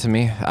meant a lot to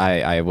me.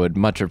 I would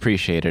much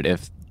appreciate it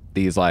if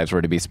these lives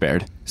were to be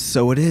spared.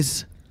 So it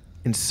is,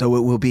 and so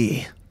it will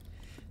be.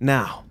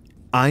 Now,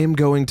 I am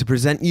going to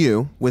present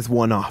you with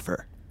one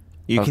offer.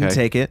 You can Okay.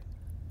 take it,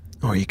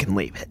 or you can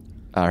leave it.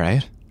 All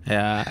right.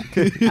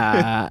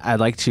 I'd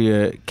like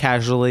to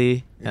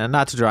casually,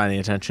 not to draw any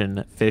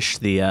attention, fish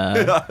the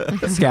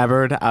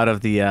scabbard out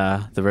of the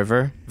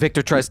river.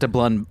 Victor tries to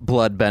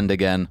blood bend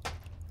again.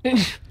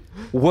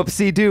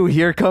 Whoopsie doo,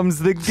 here comes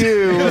the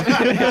goo.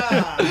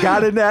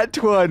 Got a nat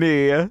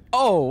 20.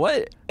 Oh,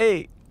 what?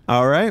 Hey.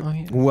 All right.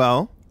 yeah.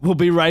 Well, We'll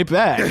be right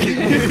back.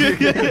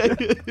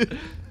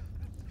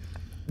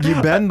 you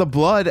bend the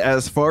blood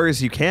as far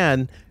as you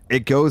can.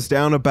 It goes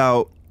down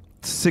about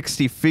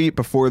 60 feet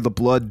before the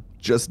blood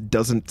just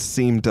doesn't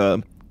seem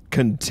to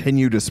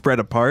continue to spread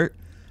apart.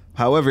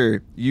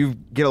 However, you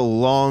get a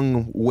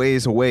long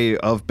ways away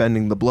of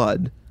bending the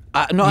blood.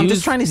 No, I'm Use-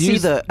 just trying to see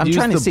use- the. I'm use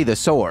trying to the- see the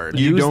sword.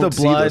 You use don't the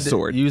see the blood.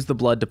 sword. Use the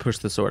blood to push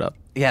the sword up.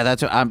 Yeah,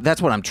 that's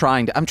what I'm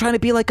trying to. I'm trying to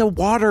be like a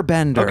water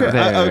bender. Okay,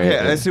 Very okay.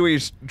 good. I see what you're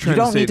trying You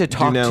don't to say. need to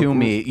talk now. to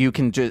me. You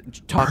can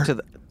just talk to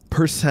the.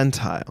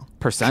 Percentile.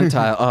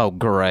 Percentile. Oh,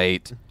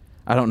 great.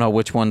 I don't know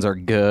which ones are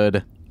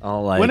good.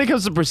 All like when it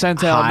comes to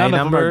percentile, high none of them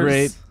are numbers.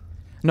 great.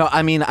 No,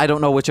 I mean, I don't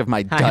know which of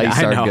my dice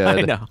I are know,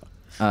 good. I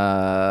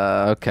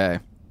know. Okay.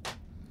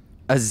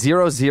 A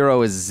 0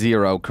 0 is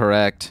 0,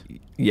 correct?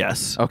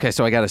 Yes. Okay,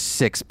 so I got a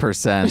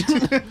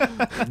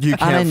 6%. You On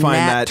can't a find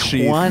nat that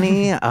sheath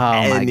 20? Oh,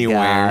 anywhere.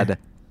 my God.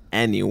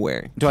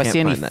 Anywhere. Do I Can't see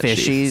any find that sheath.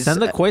 fishies?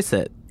 Send the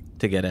Quoiset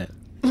to get it.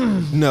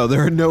 No,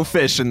 there are no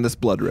fish in this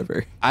blood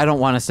river. I don't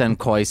want to send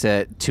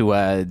Koiset to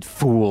a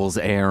fool's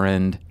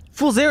errand.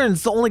 Fool's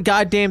Errand's the only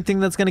goddamn thing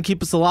that's gonna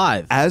keep us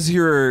alive. As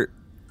you're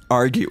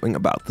arguing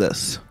about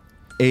this,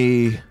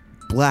 a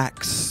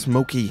black,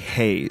 smoky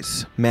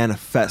haze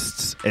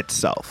manifests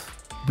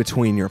itself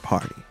between your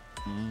party.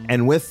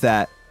 And with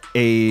that,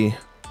 a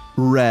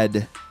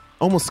red,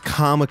 almost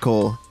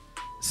comical,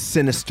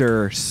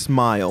 sinister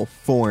smile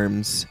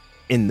forms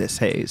in this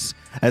haze,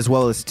 as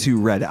well as 2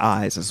 red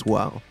eyes as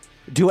well.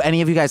 Do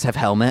any of you guys have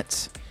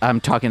helmets?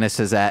 I'm talking to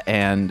Suzette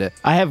and...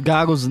 I have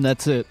goggles and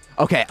that's it.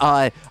 Okay,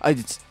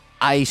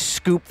 I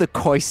scoop the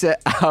Koiset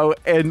out,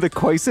 and the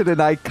Koiset and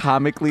I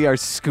comically are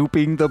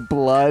scooping the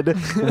blood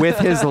with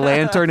his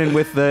lantern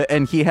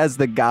and he has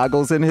the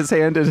goggles in his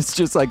hand, and it's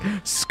just like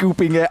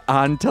scooping it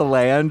onto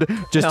land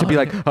just to be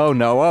like, oh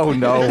no,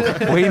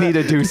 we need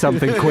to do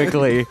something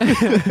quickly.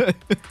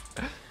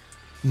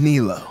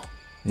 Nilo,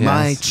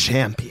 my Yes.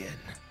 champion.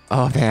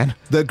 Oh man.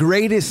 The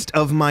greatest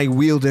of my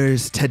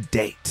wielders to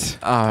date.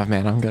 Oh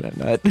man, I'm good at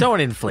that.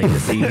 Don't inflate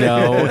his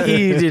ego.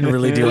 He didn't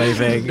really do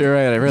anything. You're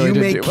right. I really You did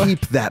may do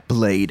keep that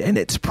blade and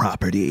its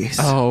properties.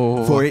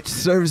 Oh. For it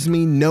serves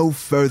me no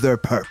further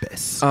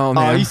purpose. Oh Oh,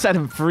 man. you set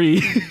him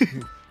free.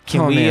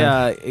 Can Oh, we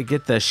man.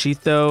 get the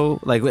sheath though?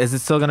 Like, is it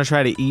still gonna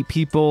try to eat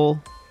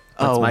people?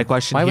 That's my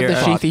question Why here. would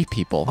the sheath eat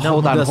people? No,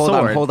 Hold on, the hold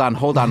on, sword. hold on,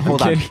 hold on,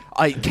 hold on.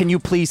 Can you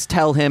please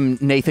tell him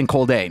Nathan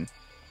Coldane?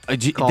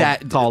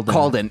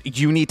 Calden.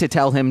 You need to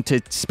tell him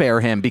to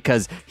spare him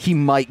because he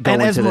might go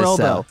and into this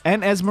Esmeralda. cell.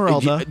 And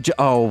Esmeralda.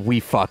 Oh, we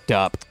fucked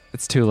up.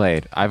 It's too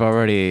late. I've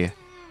already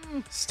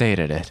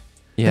stated it.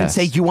 Then Yes.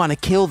 say you want to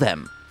kill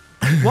them.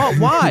 What?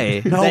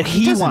 Why? No, That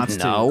he doesn't wants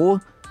to.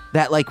 know.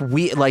 That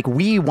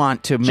we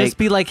want to make. Just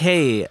be like,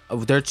 hey,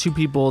 there are 2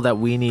 people that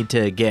we need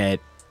to get.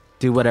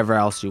 Do whatever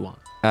else you want.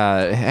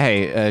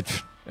 Hey,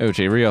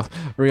 Uchi, real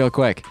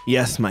quick.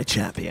 Yes, my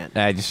champion.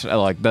 I just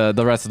like the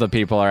rest of the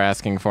people are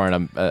asking for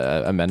an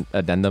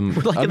addendum.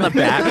 We're like in the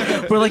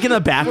back. We're like in the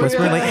back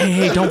whispering, like,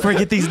 hey, don't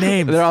forget these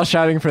names. They're all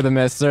shouting for the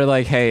mist. They're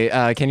like,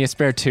 hey, can you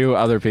spare 2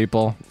 other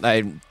people?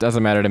 It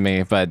doesn't matter to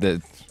me, but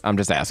I'm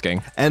just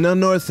asking. An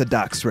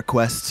unorthodox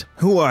request.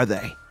 Who are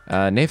they?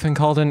 Nathan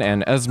Calden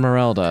and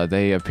Esmeralda.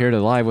 They appeared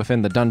alive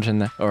within the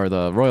dungeon, or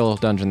the royal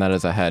dungeon that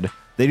is ahead.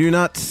 They do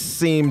not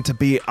seem to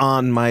be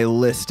on my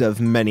list of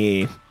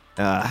many,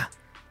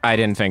 I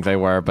didn't think they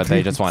were, but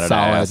they just wanted to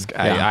Solid. ask.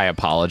 Yeah. I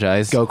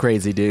apologize. Go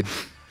crazy, dude.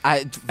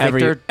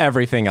 Victor,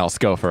 Everything else,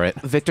 go for it.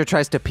 Victor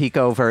tries to peek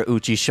over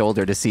Uchi's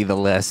shoulder to see the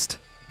list.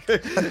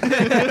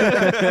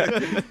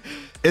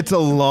 It's a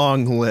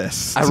long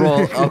list. I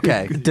roll.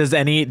 Okay.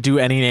 Do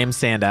any names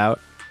stand out?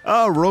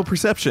 Oh, roll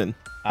perception.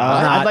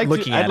 Not I'd like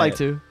looking to. I'd at like it.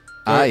 to.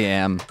 I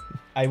am.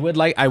 I would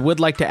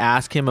like to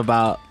ask him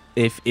about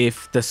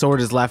if the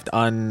sword is left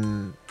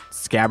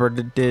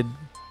unscabbarded.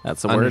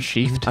 That's the word.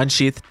 Unsheathed?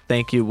 Unsheathed.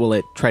 Thank you. Will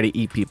it try to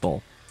eat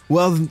people?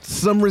 Well,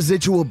 some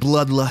residual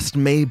bloodlust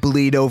may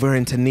bleed over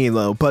into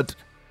Nilo, but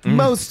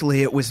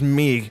mostly it was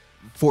me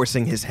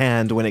forcing his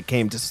hand when it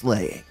came to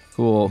slaying.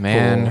 Cool,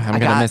 Man, cool. I'm I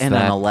gonna got miss an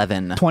that.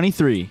 11.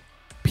 23.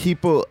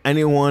 People,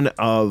 anyone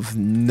of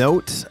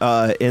note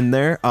in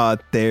there,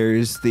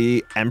 there's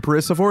the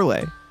Empress of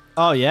Orlais.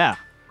 Oh yeah.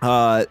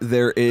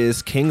 There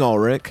is King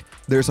Ulrich.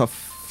 There's a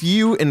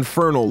few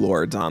Infernal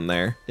Lords on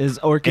there, Is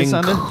Orcus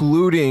on there?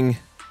 including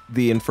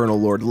the Infernal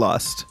Lord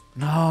Lust.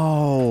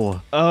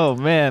 No. Oh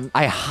man.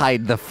 I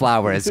hide the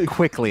flower as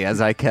quickly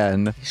as I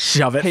can.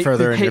 Shove it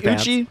further in hey, your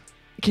pants. Uchi,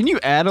 can you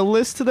add a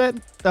list to that?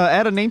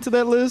 Add a name to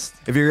that list?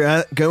 If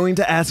you're going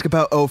to ask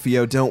about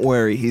Ophio, don't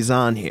worry, he's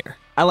on here.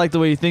 I like the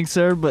way you think,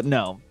 sir, but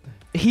no.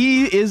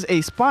 He is a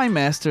spy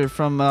master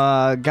from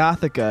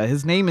Gothica.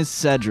 His name is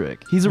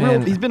Cedric. He's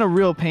Man. he's been a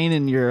real pain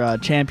in your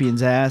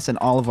champion's ass and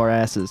all of our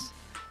asses.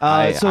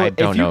 I So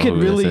don't if you know could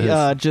who this really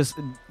is. just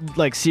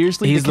like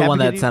seriously, He's the one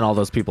that decapitate sent all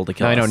those people to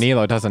kill I us. know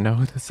Nilo doesn't know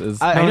who this is.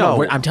 I I know.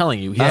 know. I'm telling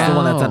you, he's the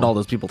one that sent Oh. all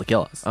those people to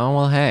kill us. Oh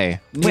well, hey.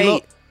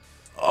 Wait.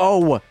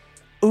 Oh,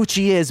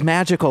 Uchi is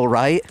magical,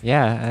 right?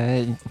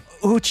 Yeah.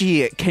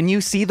 Uchi, can you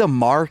see the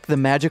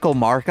magical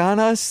mark on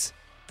us?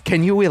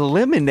 Can you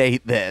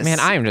eliminate this? Man,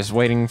 I am just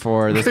waiting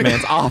for this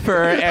man's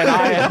offer, and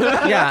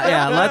I.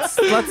 yeah.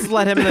 Let's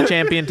let him and the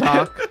champion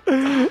talk.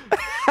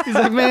 He's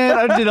like,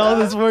 man, I did all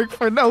this work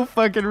for no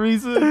fucking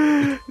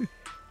reason.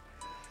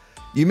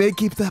 You may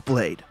keep that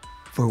blade,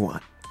 for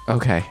one.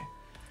 Okay.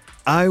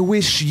 I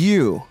wish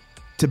you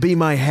to be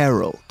my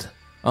herald.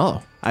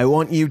 Oh. I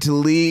want you to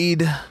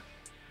lead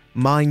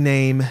my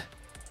name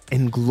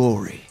in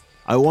glory.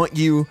 I want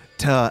you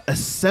to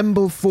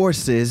assemble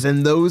forces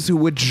and those who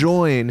would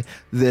join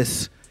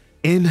this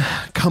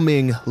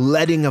incoming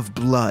letting of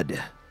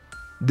blood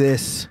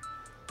this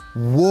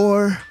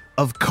war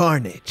of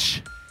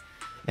carnage.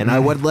 And I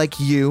would like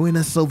you and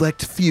a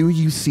select few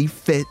you see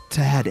fit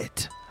to head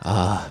it.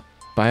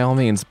 By all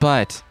means,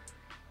 but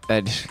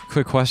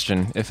quick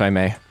question, if I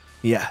may.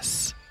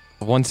 Yes.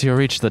 Once you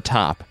reach the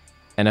top,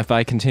 and if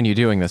I continue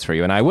doing this for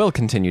you, and I will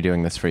continue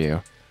doing this for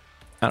you,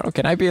 I don't know,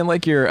 can I be in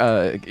like your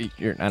I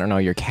don't know,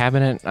 your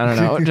cabinet? I don't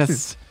know,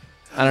 just,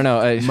 I don't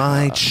know.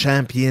 My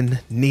champion,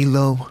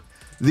 Nilo,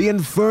 the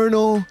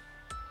infernal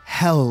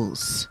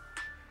hells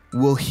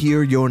will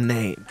hear your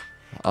name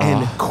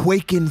and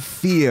quake in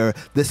fear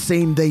the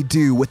same they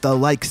do with the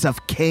likes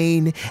of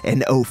Cain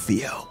and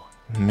Ophio.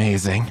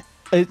 Amazing.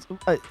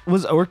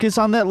 Was Orcus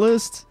on that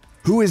list?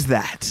 Who is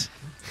that?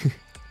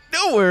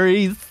 No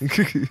worries.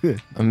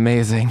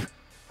 Amazing.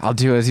 I'll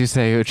do as you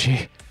say,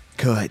 Uchi.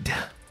 Good.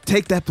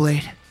 Take that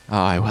blade. Oh,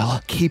 I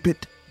will. Keep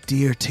it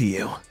dear to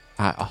you.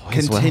 I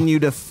always Continue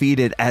to feed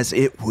it as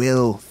it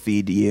will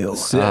feed you.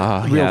 Sit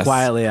Oh, real yes.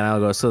 quietly, and I'll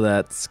go, so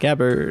that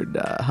scabbard,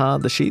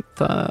 the sheath,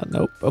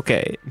 nope,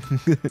 okay.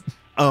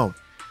 Oh,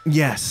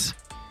 yes.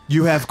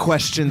 You have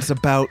questions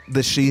about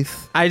the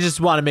sheath? I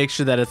just want to make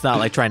sure that it's not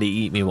like trying to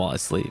eat me while I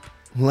sleep.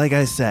 Like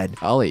I said,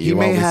 I'll eat he you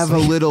may while we have a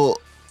sleep.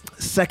 little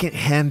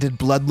second-handed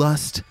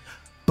bloodlust,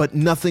 but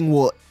nothing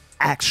will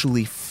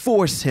actually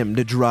force him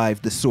to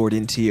drive the sword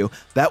into you.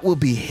 That will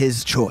be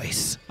his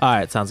choice. All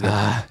right, sounds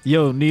good.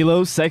 Yo,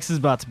 Nilo, sex is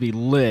about to be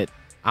lit.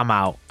 I'm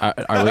out. Are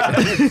we?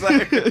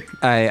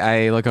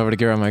 I look over to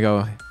Giram. I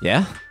go,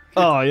 yeah,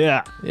 Oh,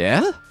 yeah.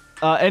 yeah.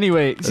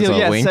 Anyway, There's so a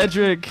yeah, wink.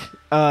 Cedric,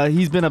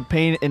 he's been a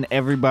pain in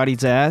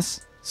everybody's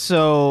ass.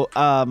 So,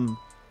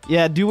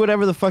 yeah, do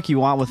whatever the fuck you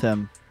want with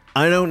him.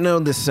 I don't know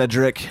this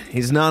Cedric.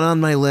 He's not on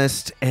my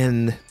list,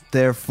 and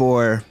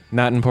therefore,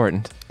 Not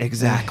important.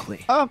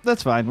 exactly. Oh,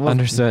 that's fine.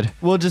 Understood.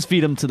 We'll just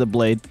feed him to the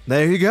blade.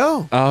 There you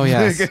go. Oh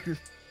yes,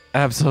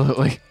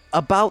 absolutely.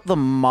 About the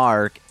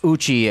mark,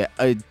 Uchi,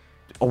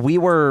 we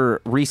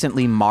were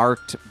recently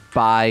marked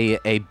by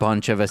a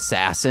bunch of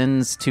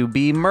assassins to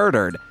be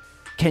murdered.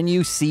 Can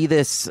you see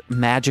this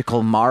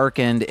magical mark?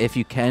 And if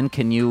you can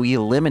you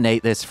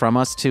eliminate this from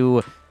us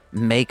to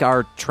make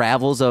our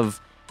travels of...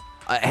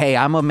 hey,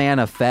 I'm a man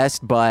of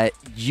fest, but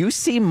you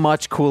seem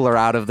much cooler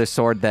out of the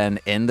sword than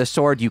in the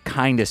sword. You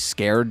kind of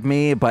scared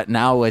me, but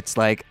now it's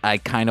like I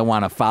kind of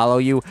want to follow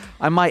you.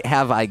 I might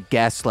have, I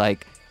guess,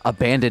 like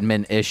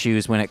abandonment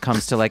issues when it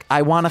comes to like,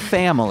 I want a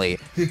family.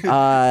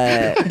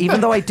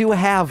 Even though I do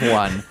have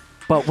one.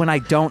 But when I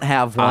don't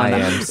have one, I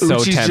am so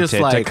Uchi's tempted just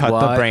like, to cut the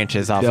what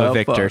branches off the of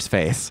fuck? Victor's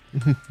face.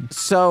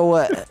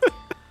 So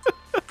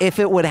if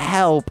it would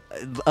help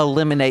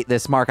eliminate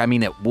this mark, I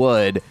mean, it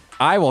would.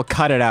 I will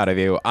cut it out of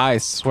you. I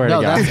swear No,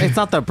 to God. it's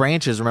not the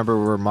branches. Remember,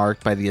 we were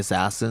marked by the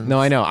assassins. No,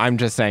 I know. I'm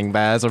just saying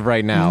that as of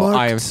right now,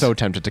 I am Marked. so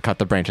tempted to cut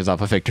the branches off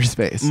of Victor's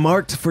face.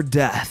 Marked for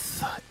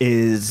death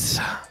is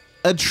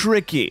a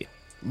tricky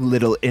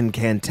little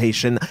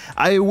incantation.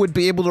 I would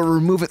be able to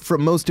remove it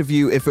from most of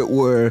you if it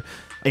were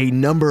a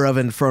number of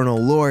infernal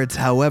lords.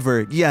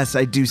 However, yes,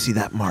 I do see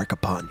that mark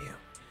upon you.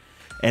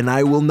 And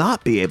I will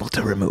not be able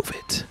to remove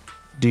it.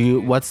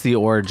 What's the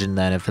origin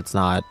then if it's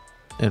not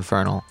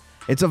infernal?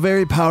 It's a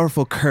very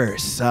powerful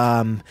curse.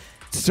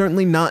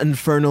 Certainly not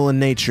infernal in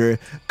nature.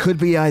 Could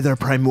be either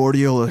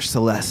primordial or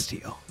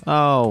celestial.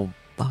 Oh,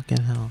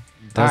 fucking hell.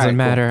 Doesn't All right,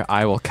 matter.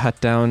 I will cut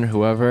down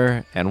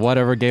whoever and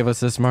whatever gave us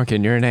this mark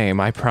in your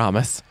name. I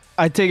promise.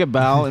 I take a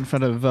bow in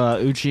front of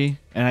Uchi,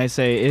 and I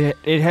say,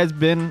 it has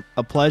been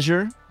a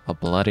pleasure. A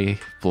bloody,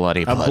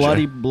 bloody A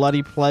pleasure.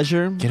 bloody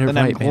pleasure. Get it and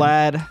I'm right, man.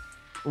 glad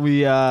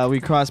we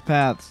crossed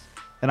paths.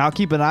 And I'll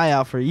keep an eye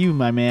out for you,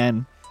 my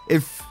man.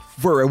 If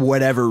for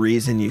whatever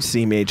reason you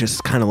see me,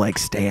 just kind of like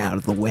stay out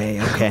of the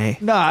way, okay?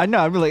 No, I'd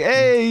be like,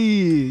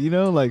 hey,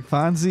 like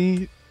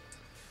Fonzie.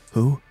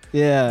 Who?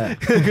 Yeah.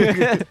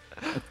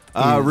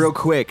 Real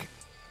quick,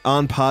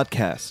 on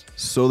podcast,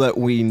 so that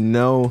we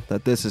know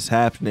that this is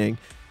happening,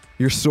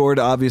 your sword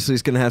obviously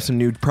is going to have some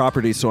new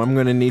properties, so I'm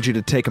going to need you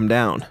to take them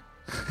down.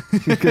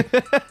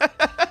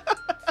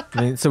 I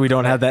mean, so we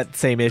don't have that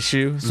same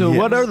issue. So Yes.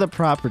 what are the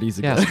properties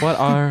again? Yes, what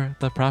are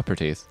the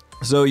properties?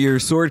 So your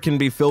sword can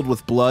be filled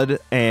with blood,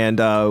 and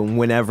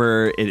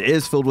whenever it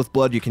is filled with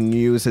blood, you can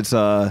use its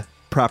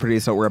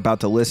properties that we're about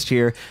to list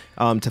here.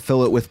 To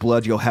fill it with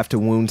blood, you'll have to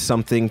wound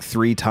something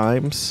 3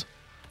 times,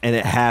 and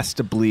it has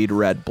to bleed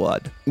red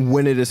blood.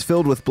 When it is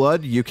filled with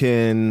blood, you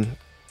can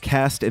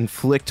cast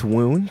Inflict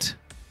Wound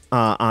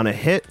on a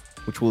hit,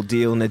 which will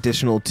deal an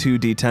additional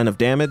 2d10 of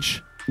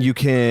damage. You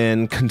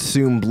can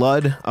consume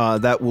blood.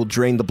 That will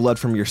drain the blood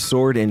from your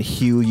sword and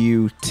heal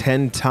you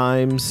 10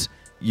 times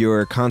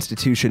your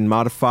constitution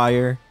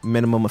modifier,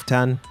 minimum of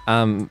 10.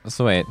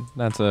 So wait,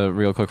 that's a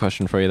real quick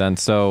question for you then.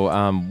 So,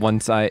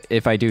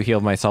 if I do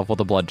heal myself, will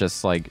the blood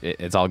just like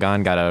it's all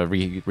gone? Gotta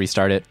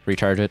restart it,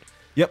 recharge it.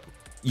 Yep.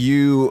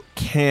 You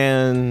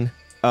can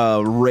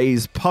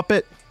raise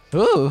puppet.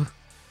 Ooh.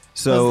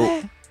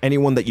 So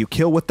anyone that you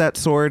kill with that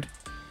sword,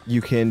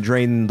 you can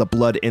drain the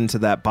blood into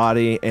that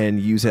body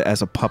and use it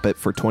as a puppet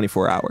for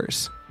 24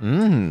 hours.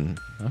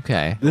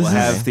 Okay. Will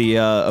have the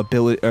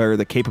ability or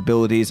the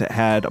capabilities it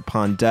had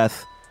upon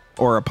death,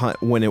 or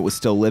when it was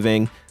still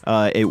living,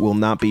 it will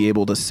not be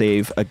able to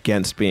save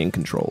against being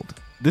controlled.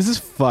 This is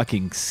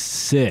fucking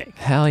sick.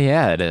 Hell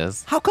yeah, it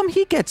is. How come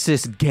he gets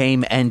this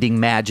game-ending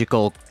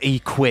magical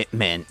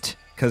equipment?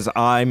 Because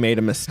I made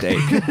a mistake.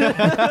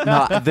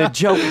 No, the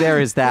joke there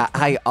is that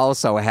I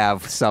also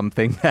have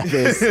something that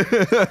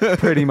is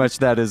pretty much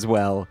that as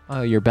well.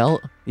 Oh, your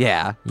belt?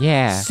 Yeah.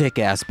 Yeah.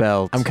 Sick-ass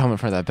belt. I'm coming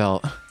for that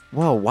belt.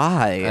 Whoa,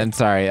 why? I'm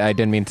sorry, I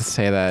didn't mean to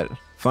say that.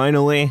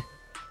 Finally,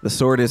 the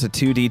sword is a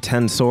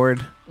 2d10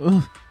 sword.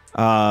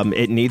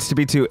 It needs to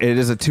be it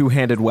is a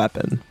two-handed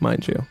weapon,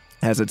 mind you,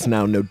 as it's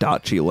now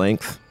Nodachi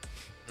length.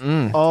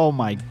 Oh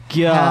my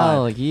god.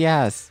 Hell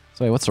yes.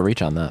 So wait, what's the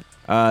reach on that?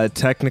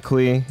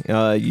 Technically,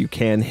 you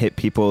can hit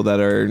people that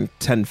are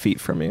 10 feet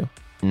from you.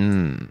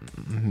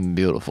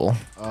 Beautiful.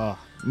 Oh,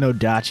 no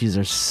dachis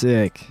are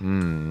sick.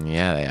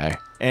 Yeah, they are.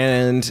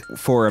 And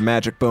for a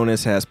magic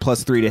bonus, has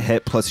 +3 to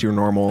hit, plus your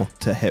normal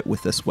to hit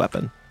with this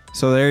weapon.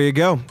 So there you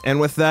go.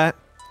 And with that,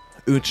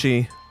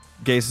 Uchi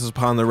gazes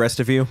upon the rest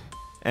of you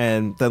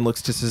and then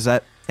looks to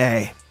Suzette.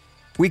 Hey,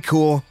 we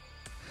cool.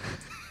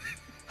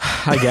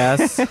 I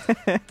guess.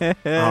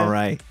 All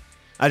right.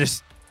 I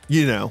just,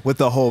 with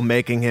the whole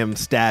making him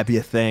stab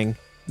you thing.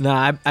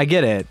 No, I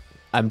get it.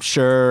 I'm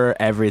sure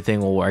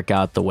everything will work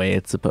out the way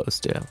it's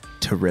supposed to.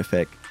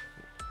 Terrific.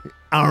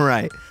 All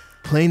right.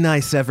 Play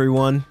nice,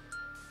 everyone.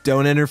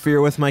 Don't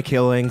interfere with my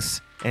killings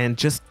and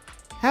just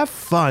have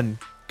fun.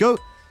 Go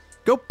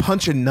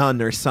punch a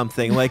nun or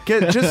something. Like,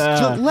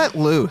 just let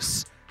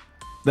loose.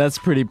 That's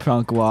pretty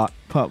punk walk.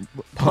 Punk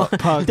Punk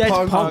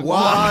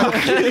walk.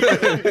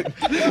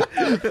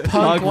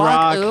 punk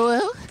rock.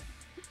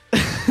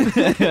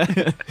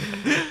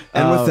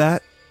 And with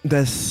that,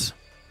 this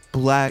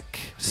black,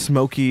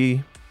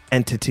 smoky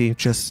entity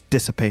just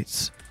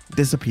disappears.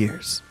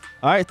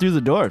 All right, through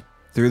the door.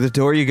 Through the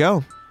door you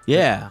go.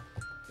 Yeah.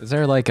 Is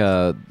there like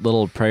a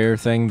little prayer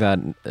thing that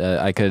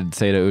I could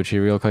say to Uchi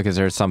real quick? Is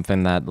there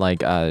something that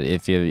like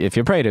if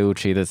you pray to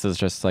Uchi, this is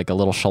just like a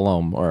little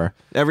shalom or?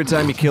 Every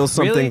time you kill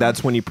something, Really?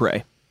 that's when you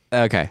pray.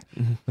 Okay,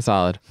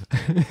 solid.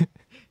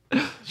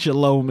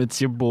 Shalom,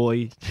 it's your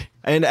boy.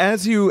 And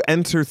as you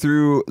enter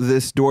through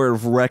this door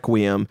of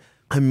Requiem,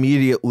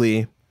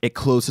 immediately it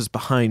closes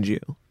behind you.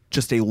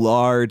 Just a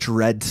large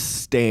red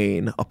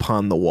stain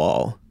upon the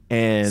wall.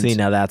 And See,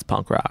 now that's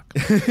punk rock.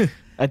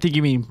 I think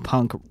you mean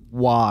punk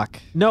walk.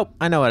 Nope,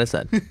 I know what I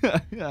said.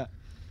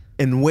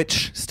 in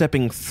which,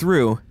 stepping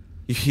through,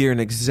 you hear an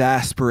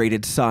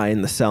exasperated sigh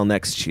in the cell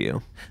next to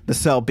you. The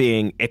cell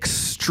being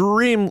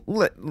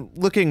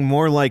looking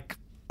more like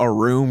a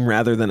room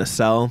rather than a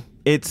cell.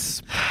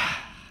 It's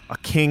a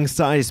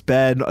king-size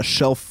bed, a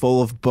shelf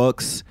full of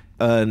books,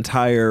 an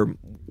entire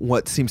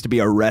what seems to be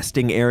a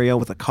resting area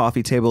with a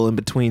coffee table in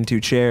between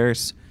two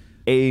chairs.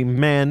 A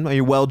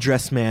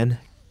well-dressed man,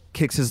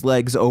 kicks his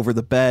legs over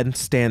the bed,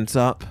 stands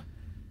up,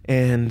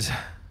 and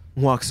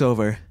walks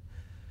over.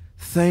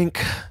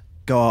 Thank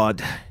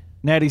God.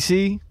 Natty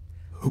C.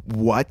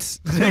 What?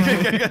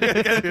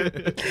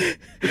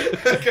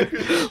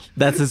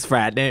 That's his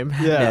frat name.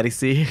 Yeah. Natty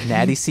C.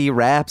 Natty C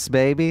raps,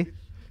 baby.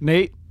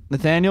 Nate.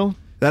 Nathaniel.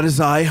 That is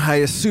I. I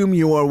assume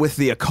you are with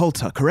the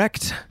occulta,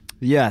 correct?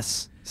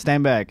 Yes.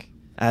 Stand back.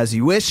 As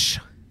you wish.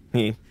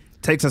 He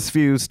takes us a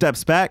few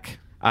steps back.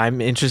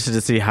 I'm interested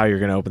to see how you're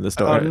going to open this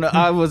door. Oh, no,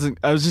 I wasn't.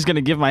 I was just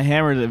gonna give my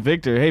hammer to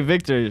Victor. Hey,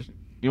 Victor,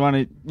 you want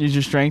to use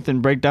your strength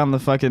and break down the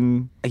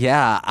fucking?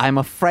 Yeah, I'm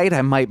afraid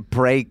I might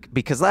break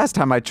because last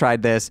time I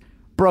tried this,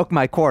 broke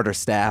my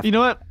quarterstaff. You know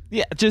what?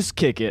 Yeah, just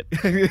kick it.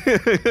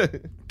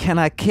 Can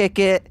I kick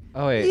it?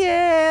 Oh wait.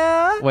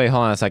 Yeah. Wait,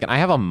 hold on a second. I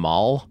have a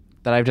maul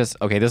that I've just.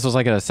 Okay, this was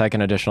like a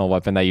second additional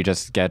weapon that you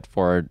just get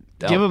for.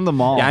 Give him the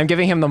maul. Yeah, I'm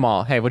giving him the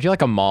maul. Hey, would you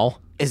like a maul?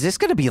 Is this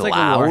gonna be It's like a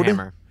loud?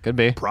 warhammer. Could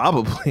be.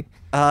 Probably.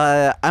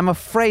 I'm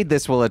afraid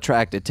this will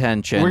attract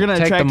attention. We're gonna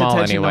Take attract them all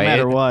attention anyway. no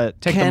matter what.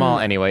 Take them all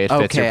anyway. It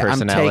fits your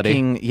personality.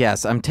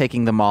 I'm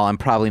taking them all. I'm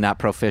probably not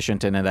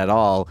proficient in it at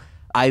all.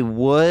 I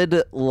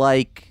would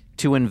like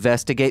to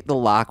investigate the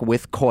lock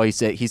with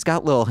Koisit. He's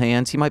got little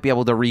hands. He might be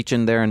able to reach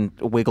in there and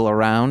wiggle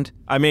around.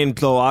 I mean,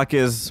 the lock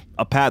is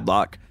a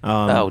padlock.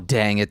 Oh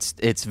dang,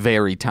 it's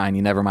very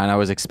tiny. Never mind. I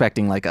was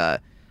expecting like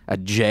a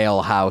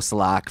jailhouse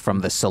lock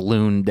from the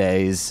saloon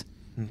days.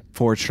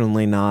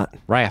 Fortunately not.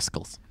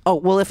 Rascals. Oh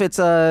well, if it's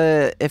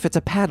a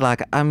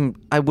padlock,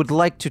 I would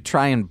like to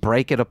try and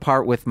break it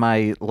apart with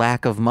my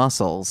lack of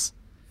muscles.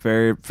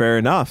 Fair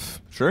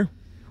enough. Sure.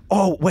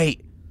 Oh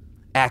wait,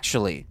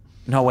 actually,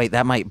 no wait,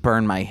 that might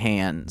burn my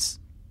hands.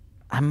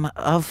 I'm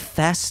of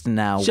Thest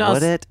now,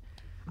 would it?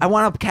 I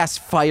want to cast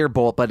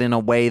Firebolt, but in a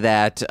way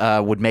that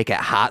would make it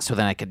hot, so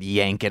then I could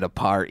yank it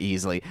apart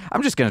easily.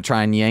 I'm just gonna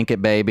try and yank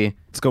it, baby.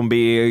 It's going to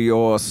be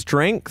your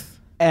strength.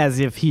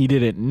 As if he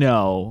didn't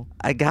know.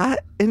 I got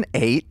an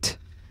 8,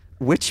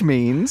 which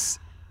means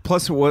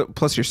Plus what?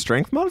 Plus your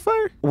strength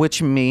modifier?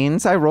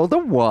 I rolled a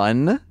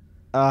 1.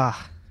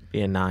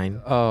 Be a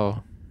 9.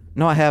 Oh.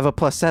 No, I have a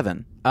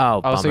 +7.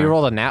 Oh, Oh, so you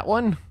rolled a nat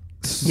one?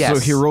 So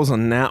Yes. he rolls a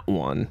nat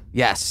 1.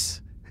 Yes.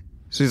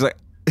 So he's like,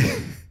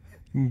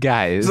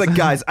 Guys. He's like,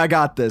 guys, I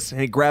got this.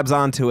 And he grabs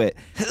onto it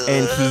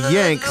and he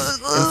yanks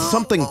and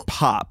something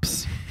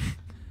pops.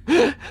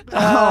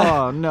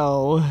 Oh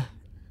no.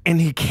 And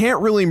he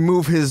can't really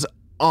move his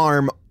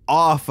arm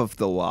off of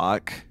the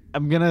lock.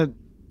 I'm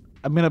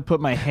gonna put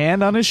my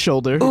hand on his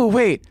shoulder. Oh,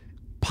 wait.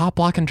 Pop,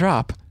 lock, and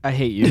drop. I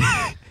hate you.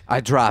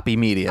 I drop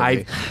immediately.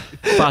 I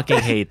fucking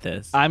hate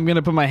this. I'm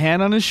gonna put my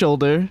hand on his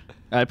shoulder.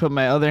 I put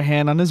my other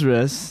hand on his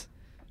wrist.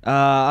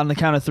 On the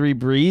count of 3,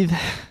 breathe.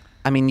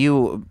 I mean,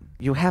 you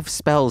have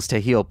spells to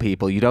heal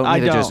people. You don't I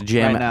need to don't just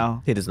jam right it.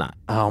 now. He does not.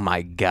 Oh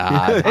my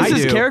god. This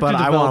is do, character but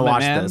I want to development,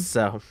 watch man. this.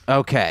 So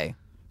Okay.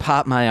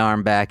 Pop my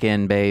arm back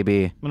in,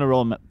 baby. I'm gonna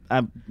roll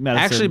medicine.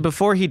 actually,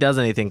 before he does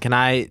anything, can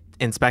I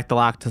inspect the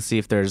lock to see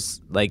if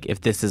there's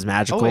if this is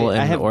magical wait,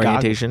 I in have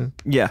orientation?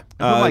 Yeah.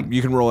 my-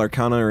 You can roll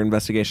Arcana or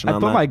Investigation I on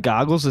put that. my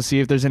goggles to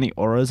see if there's any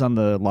auras on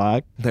the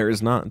lock. There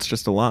is not. It's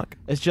just a lock.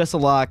 It's just a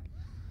lock.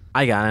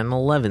 I got an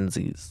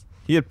 11s.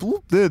 Yeah,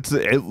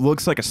 it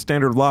looks like a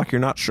standard lock.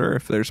 You're not sure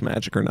if there's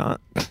magic or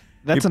not.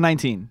 That's a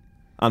 19.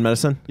 On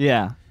medicine,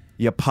 Yeah.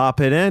 you pop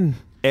it in.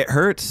 It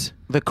hurts.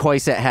 The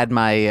Khoiset had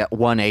my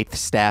 1/8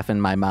 staff in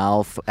my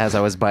mouth as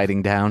I was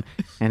biting down,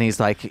 and he's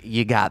like,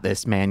 "You got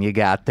this, man. You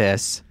got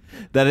this."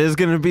 That is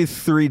going to be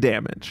 3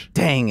 damage.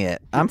 Dang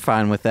it. I'm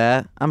fine with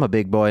that. I'm a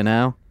big boy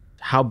now.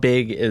 How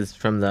big is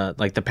from the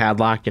the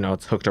padlock?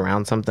 It's hooked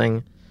around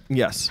something.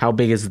 Yes. How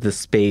big is the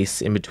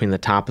space in between the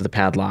top of the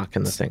padlock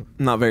and the thing?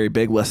 Not very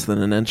big, less than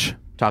an inch.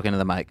 Talking to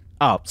the mic.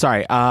 Oh,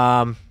 sorry.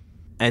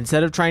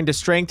 Instead of trying to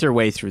strength your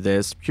way through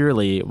this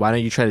purely, why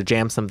don't you try to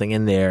jam something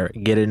in there,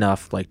 get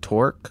enough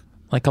torque?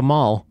 Like a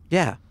mall.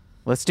 Yeah,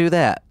 let's do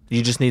that.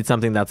 You just need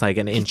something that's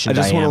an inch in I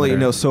just want to let you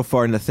diameter. know, so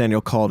far,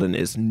 Nathaniel Calden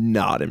is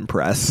not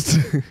impressed.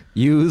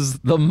 Use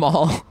the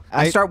mall.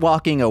 I start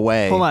walking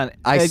away. Hold on.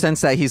 I Hey-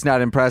 sense that he's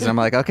not impressed. I'm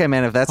like, okay,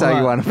 man, if that's Hold how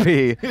you on. want to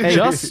be.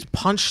 Just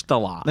punch the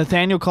lock.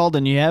 Nathaniel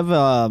Calden, you have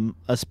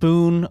a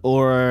spoon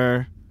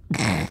or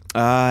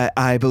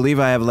I believe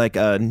I have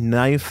a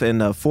knife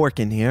and a fork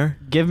in here.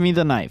 give me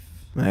the knife.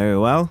 Very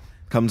well.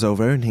 Comes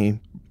over and he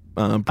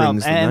brings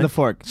the and the knife.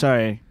 fork.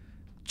 Sorry.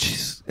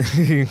 Jeez.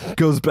 He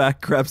goes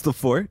back, grabs the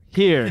fork.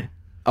 Here.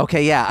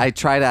 Okay, yeah, I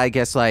try to, I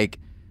guess,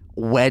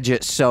 wedge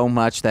it so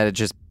much that it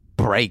just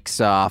breaks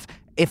off.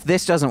 If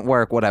this doesn't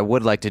work, what I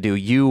would like to do,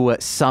 you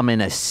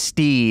summon a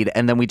steed,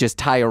 and then we just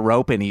tie a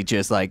rope, and he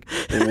just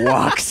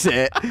walks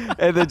it,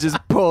 and then just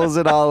pulls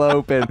it all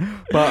open.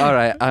 But all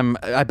right,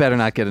 I better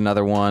not get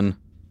another one.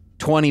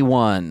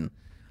 21.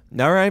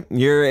 All right.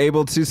 You're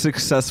able to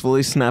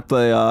successfully snap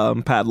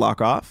the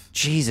padlock off.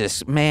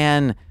 Jesus,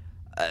 man,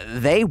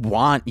 they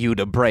want you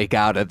to break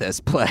out of this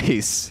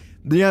place.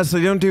 Yes,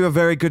 they don't do a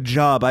very good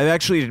job. I've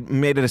actually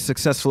made it a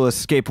successful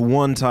escape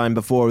one time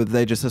before.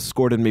 They just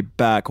escorted me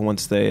back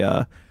once they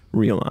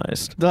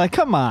realized. They're like,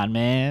 come on,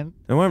 man.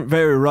 They weren't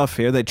very rough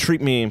here. They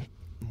treat me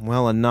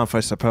well enough, I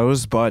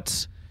suppose,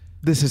 but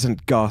this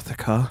isn't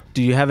Gothica.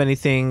 Do you have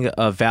anything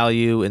of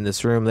value in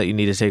this room that you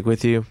need to take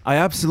with you? I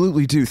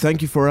absolutely do.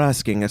 Thank you for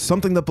asking. It's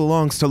something that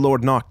belongs to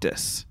Lord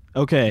Noctis.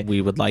 Okay.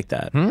 We would like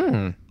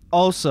that.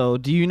 Also,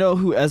 do you know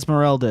who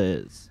Esmeralda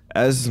is?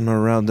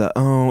 Esmeralda.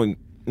 Oh,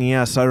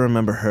 yes, I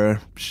remember her.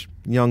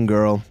 Young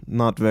girl,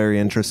 not very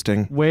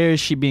interesting. Where is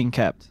she being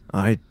kept?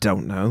 I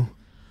don't know.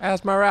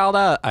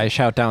 Esmeralda. I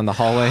shout down the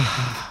hallway.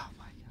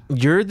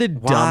 You're the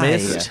Why?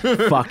 dumbest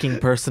fucking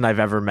person I've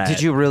ever met.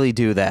 Did you really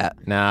do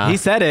that? Nah. He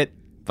said it.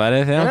 But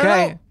if, Okay.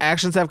 okay.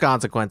 Actions have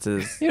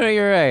consequences.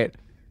 You're right.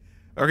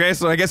 Okay,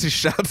 so I guess he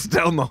shouts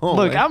down the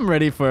hallway. Look, I'm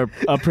ready for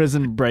a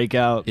prison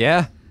breakout.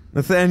 Yeah.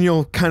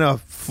 Nathaniel kind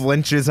of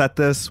flinches at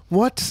this.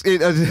 What?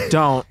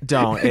 Don't.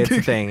 It's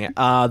a thing.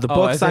 The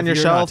books as on if your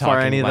you're not shelf are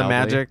talking any of the loudly.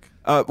 magic?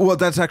 Well,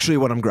 that's actually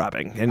what I'm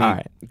grabbing. And he All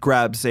right.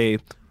 grabs a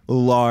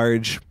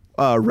large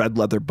red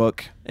leather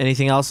book.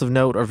 Anything else of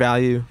note or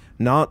value?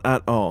 Not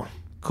at all.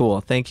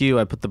 Cool. Thank you.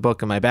 I put the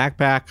book in my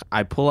backpack.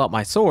 I pull out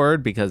my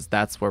sword because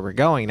that's where we're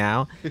going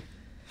now.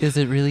 Is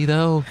it really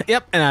though?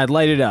 Yep. And I'd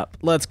light it up.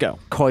 Let's go.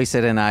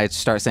 Khoiset and I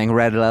start saying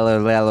red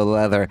leather, red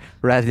leather.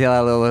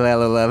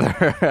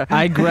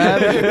 I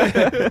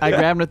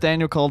grab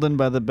Nathaniel Calden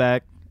by the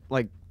back.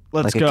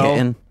 Let's like go. a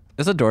kitten.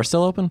 Is the door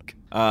still open?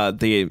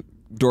 The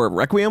door of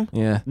Requiem?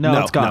 Yeah. No,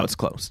 it's gone. No, it's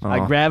closed.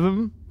 I grab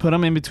him, put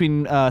him in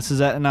between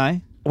Suzette and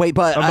I. Wait,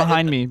 but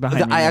behind me.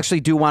 I actually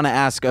do want to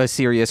ask a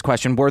serious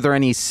question. Were there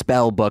any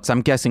spell books?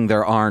 I'm guessing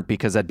there aren't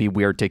because that'd be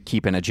weird to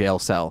keep in a jail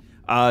cell.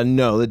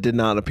 No, it did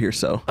not appear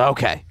so.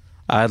 Okay.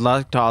 I'd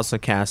like to also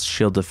cast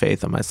Shield of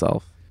Faith on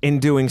myself. In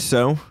doing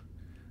so,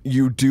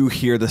 you do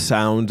hear the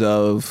sound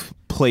of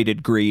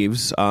plated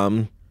greaves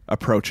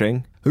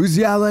approaching. Who's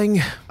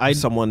yelling?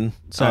 Someone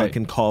Sorry.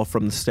 can call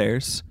from the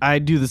stairs. I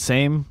do the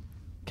same.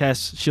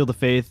 Cast Shield of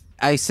Faith.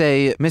 I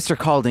say, Mr.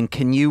 Calden,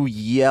 can you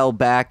yell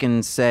back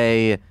and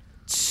say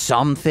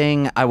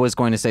something? I was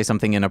going to say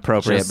something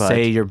inappropriate, Just but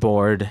say you're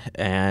bored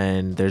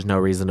and there's no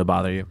reason to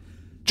bother you.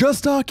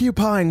 Just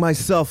occupying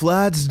myself,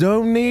 lads.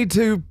 Don't need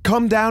to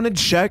come down and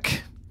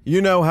check.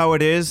 You know how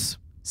it is.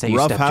 say you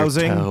Rough stepped your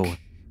housing. toe.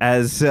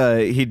 As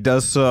he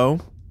does so.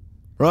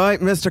 Right,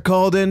 Mr.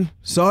 Calden.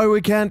 Sorry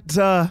we can't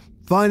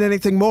find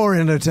anything more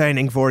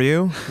entertaining for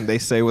you, they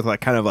say with like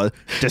kind of a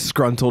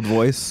disgruntled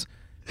voice.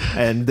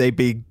 And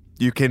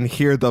you can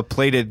hear the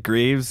plated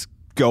greaves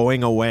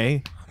going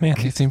away. Man,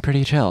 they seem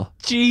pretty chill.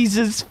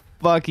 Jesus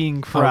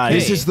fucking Christ.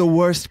 This is the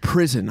worst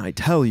prison, I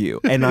tell you.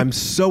 And I'm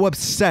so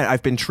upset.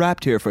 I've been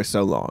trapped here for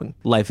so long.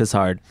 Life is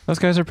hard. Those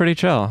guys are pretty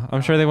chill.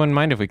 I'm sure they wouldn't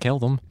mind if we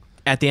killed them.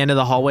 At the end of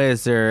the hallway,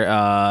 is there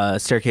a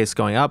staircase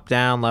going up,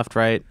 down, left,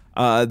 right?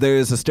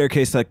 There's a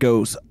staircase that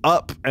goes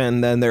up,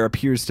 and then there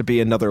appears to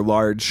be another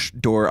large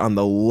door on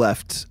the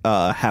left,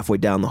 halfway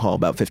down the hall,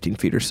 about 15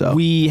 feet or so.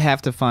 We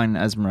have to find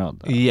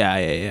Esmeralda.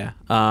 Yeah.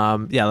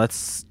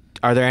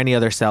 Are there any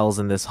other cells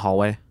in this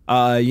hallway?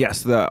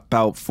 Yes,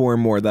 about 4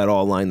 more that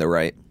all line the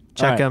right.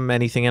 Check All right. them.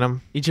 Anything in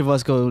them? Each of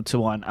us go to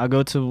one. I'll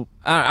go to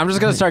I'm just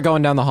going to start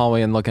going down the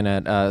hallway and looking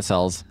at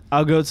cells.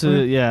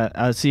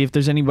 see if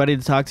there's anybody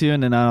to talk to,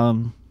 and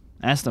then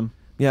ask them.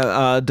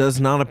 Yeah,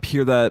 does not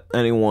appear that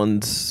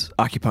anyone's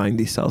occupying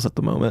these cells at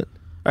the moment.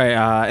 All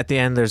right. At the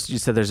end, you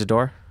said there's a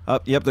door.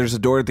 Yep, there's a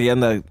door at the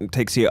end that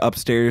takes you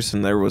upstairs,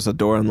 and there was a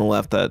door on the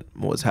left that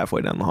was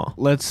halfway down the hall.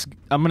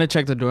 I'm gonna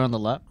check the door on the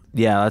left.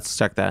 Yeah, let's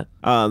check that.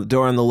 The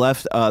door on the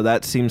left,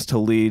 that seems to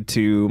lead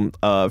to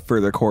a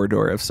further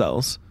corridor of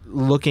cells.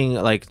 Looking,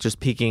 like, just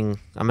peeking.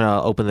 I'm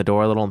gonna open the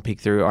door a little and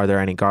peek through. Are there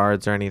any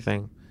guards or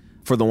anything?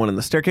 For the one in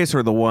the staircase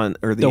or the one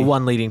The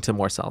one leading to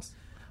more cells.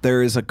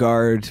 There is a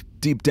guard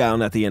deep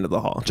down at the end of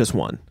the hall, just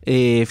one.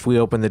 If we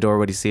open the door,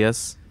 would he see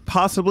us?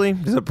 Possibly.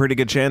 There's a pretty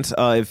good chance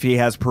if he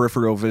has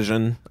peripheral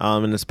vision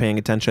and is paying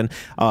attention.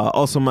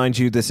 Also, mind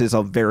you, this is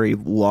a very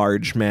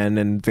large man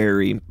and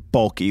very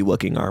bulky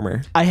looking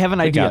armor. I have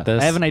an idea. got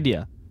this. I have an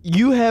idea.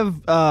 You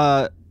have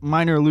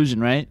minor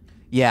illusion, right?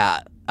 Yeah.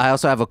 I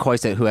also have a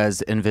Koiset who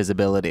has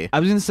invisibility. I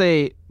was gonna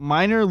say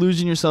minor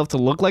illusion yourself to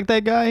look like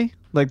that guy,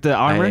 like the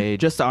armor,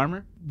 just the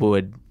armor,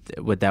 Would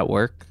that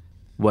work?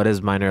 What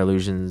is minor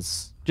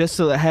illusions? just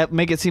to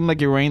make it seem like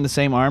you're wearing the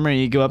same armor. And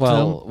you go up to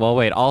him. Well,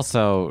 wait.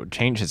 Also,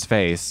 change his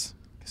face.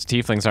 'Cause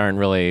tieflings aren't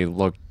really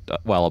looked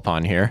well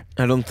upon here.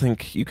 I don't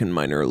think you can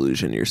minor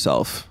illusion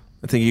yourself.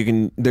 I think you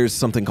can. There's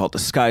something called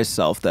disguise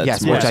self. That's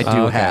Yes, more which I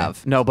do okay.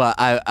 have. No, but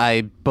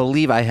I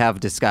believe I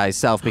have disguise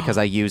self because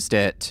I used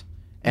it,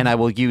 and I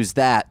will use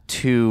that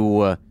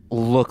to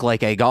look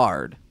like a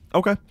guard.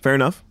 Okay, fair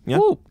enough. Yeah.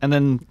 And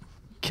then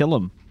kill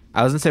him.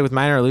 I was gonna say with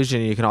minor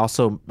illusion, you can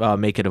also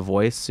make it a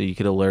voice, so you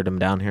could alert him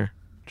down here.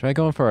 Try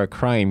going for a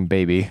crying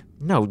baby.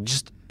 No,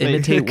 just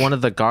imitate one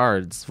of the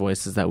guards'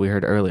 voices that we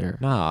heard earlier.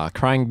 Nah,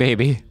 crying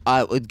baby.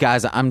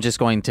 Guys, I'm just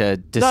going to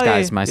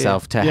disguise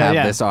myself to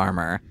have this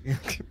armor.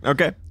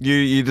 Okay.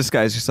 You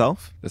disguise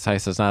yourself. This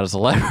heist is not as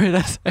elaborate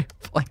as I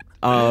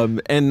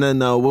planned. And then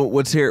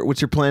what's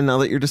your plan now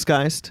that you're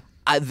disguised?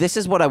 This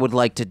is what I would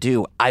like to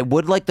do. I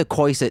would like the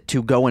Koiset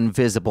to go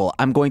invisible.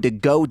 I'm going to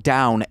go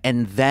down,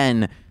 and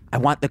then I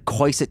want the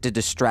Koiset to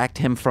distract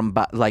him from,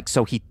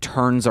 so he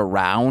turns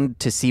around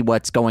to see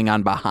what's going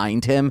on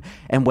behind him.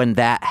 And when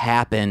that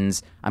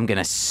happens, I'm going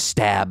to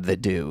stab the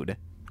dude.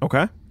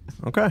 Okay.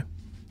 Fair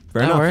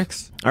That enough.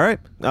 works. All right.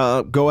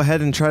 Go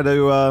ahead and try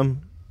to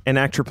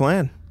enact your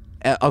plan.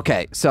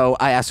 Okay, so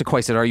I asked the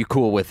Koiset, are you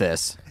cool with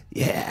this?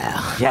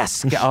 Yeah.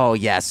 Yes. Oh,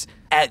 yes.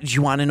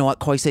 You want to know what,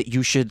 Koiset?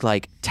 You should,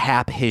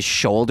 tap his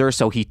shoulder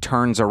so he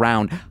turns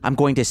around. I'm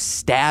going to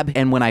stab,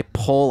 and when I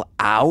pull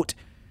out,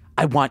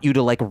 I want you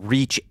to,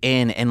 reach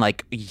in and,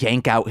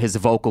 yank out his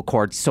vocal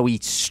cords so he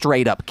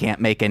straight up can't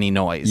make any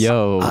noise.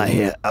 Yo.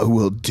 I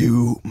will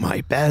do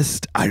my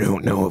best. I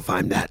don't know if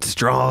I'm that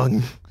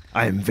strong.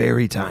 I am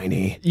very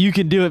tiny. You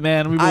can do it,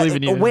 man. We believe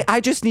in you. Wait, I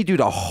just need you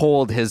to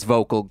hold his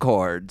vocal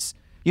cords.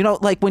 You know,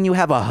 when you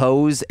have a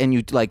hose and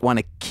you, want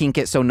to kink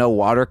it so no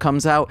water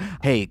comes out?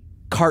 Hey,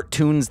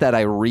 cartoons that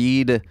I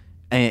read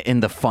in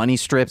the funny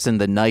strips in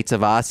the Knights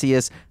of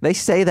Osseous, they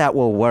say that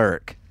will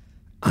work.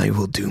 I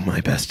will do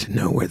my best to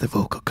know where the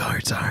vocal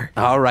cords are.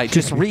 All right,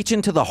 just reach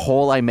into the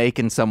hole I make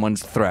in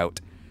someone's throat.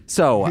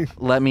 So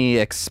let me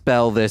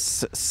expel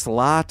this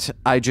slot.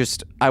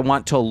 I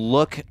want to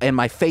look, and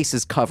my face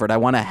is covered. I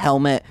want a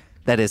helmet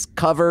that is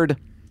covered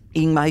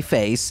in my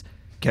face.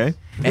 Okay.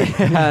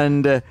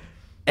 And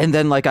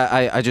then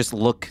I just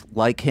look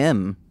like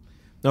him.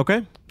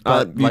 Okay.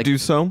 But, you do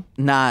so?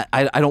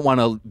 I don't want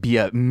to be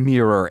a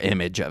mirror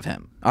image of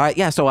him. All right,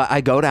 yeah, so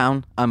I go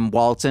down. I'm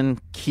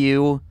waltzing.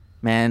 Q.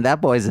 Man, that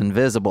boy's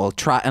invisible,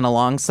 trotting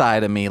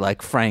alongside of me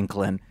like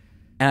Franklin.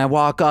 And I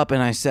walk up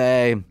and I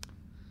say,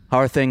 how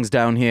are things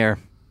down here?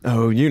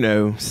 Oh,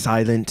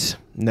 silent.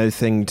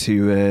 Nothing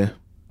to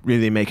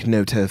really make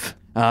note of.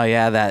 Oh,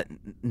 yeah, that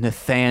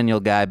Nathaniel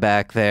guy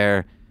back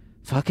there.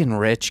 Fucking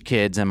rich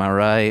kids, am I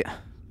right?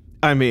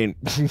 I mean,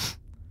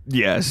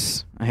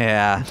 yes.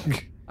 Yeah.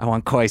 I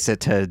want Koiset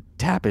to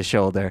tap his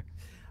shoulder.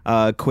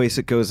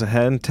 Quasit goes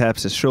ahead and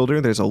taps his shoulder.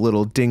 There's a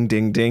little ding,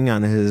 ding, ding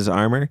on his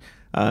armor,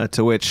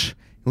 to which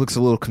he looks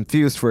a little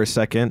confused for a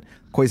second.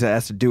 Quasit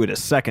has to do it a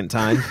second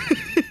time,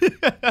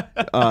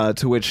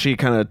 to which she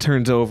kind of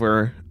turns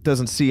over,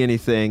 doesn't see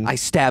anything. I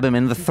stab him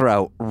in the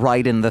throat,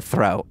 right in the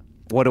throat.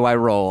 What do I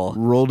roll?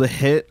 Roll to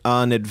hit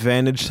on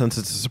advantage since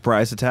it's a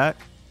surprise attack.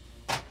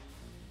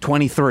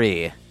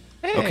 23.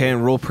 Okay,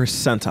 and roll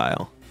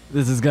percentile.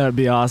 This is gonna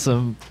be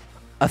awesome.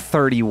 A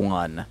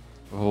 31.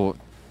 Oh,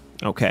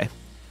 Okay.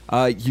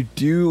 You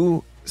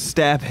do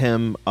stab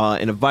him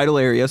in a vital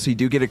area, so you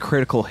do get a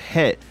critical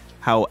hit.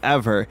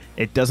 However,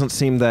 it doesn't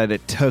seem that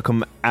it took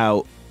him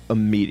out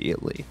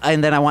immediately.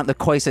 And then I want the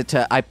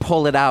Khoiset I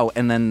pull it out,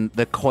 and then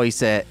the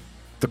Khoiset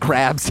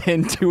grabs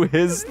into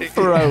his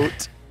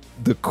throat.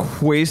 The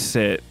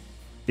Quasit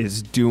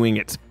is doing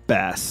its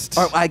best.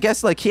 Or I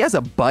guess, like, he has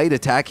a bite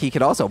attack. He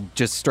could also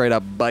just straight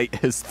up bite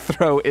his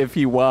throat if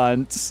he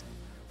wants.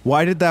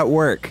 Why did that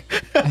work?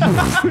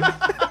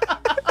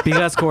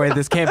 Because, Corey,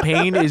 this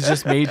campaign is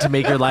just made to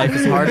make your life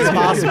as hard as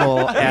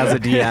possible as a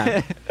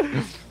DM.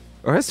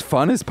 Or as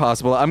fun as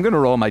possible. I'm going to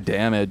roll my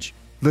damage.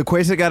 The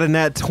Quasit got a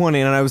nat 20,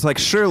 and I was like,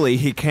 surely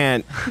he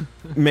can't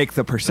make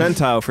the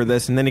percentile for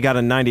this, and then he got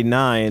a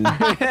 99.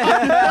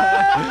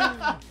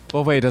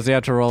 well, wait, does he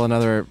have to roll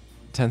another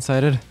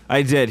 10-sided?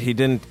 I did. He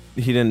didn't.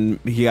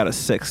 He got a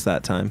 6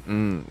 that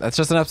time. That's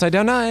just an upside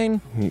down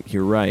 9.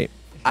 You're right.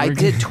 I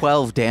did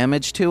 12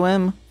 damage to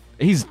him.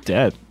 He's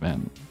dead,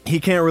 man. He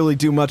can't really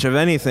do much of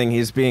anything.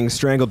 He's being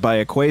strangled by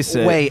a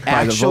Quasit Wait, by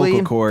actually- the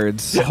vocal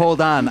cords. Hold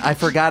on. I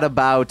forgot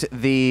about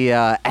the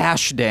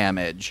ash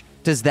damage.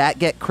 Does that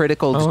get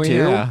criticaled too?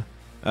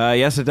 Yeah.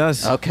 Yes, it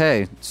does.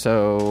 Okay,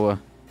 so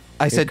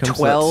I said comes that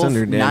 12,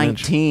 cinder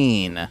damage.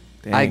 19.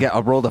 Dang. I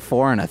rolled a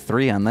 4 and a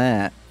 3 on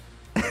that.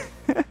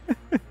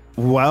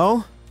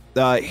 Well,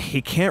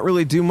 he can't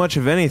really do much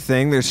of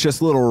anything. There's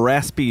just little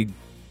raspy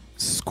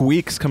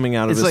squeaks coming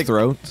out of his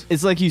throat.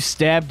 It's like you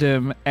stabbed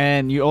him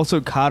and you also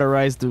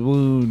cauterized the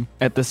wound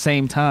at the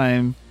same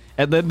time,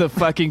 and then the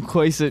fucking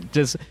Quasit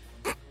just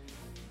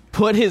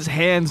put his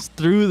hands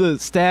through the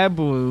stab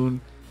wound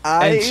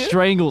and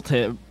strangled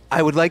him.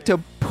 I would like to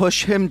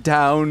push him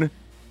down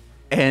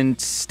and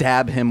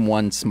stab him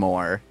once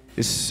more.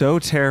 Is so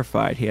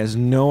terrified. He has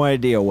no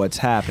idea what's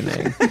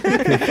happening.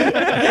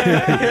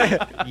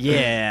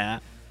 Yeah.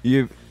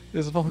 You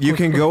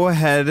can go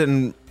ahead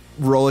and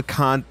roll a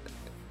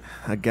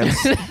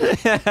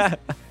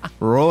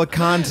roll a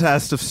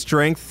contest of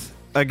strength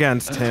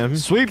against him,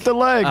 Sweep the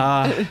leg.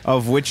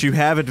 of which you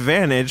have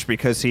advantage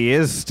because he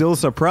is still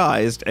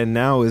surprised and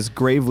now is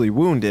gravely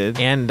wounded.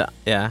 And,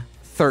 yeah.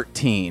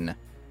 13.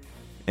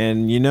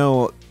 And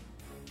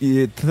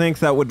you'd think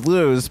that would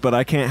lose, but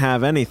I can't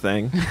have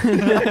anything.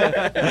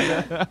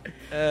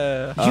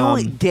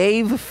 You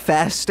gave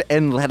Fest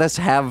and let us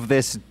have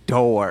this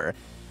door.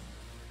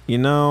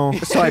 So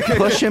I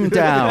push him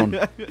down,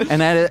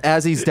 and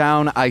as he's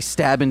down, I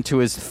stab into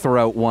his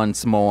throat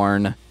once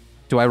more.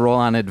 Do I roll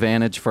on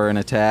advantage for an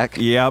attack?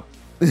 Yep.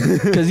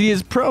 Because he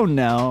is prone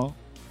now.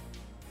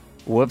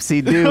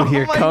 Whoopsie-doo,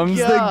 here my comes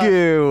God. the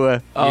goo.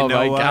 Oh, know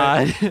my what?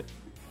 God.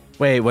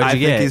 Wait, what'd I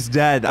you think get? he's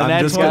dead. I'm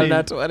nat just 20. gonna.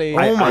 Not 20.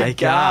 I- Oh, my I-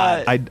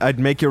 God. I'd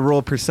make you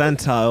roll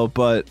percentile,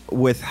 but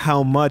with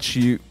how much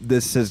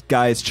this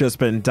guy's just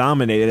been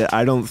dominated,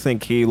 I don't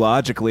think he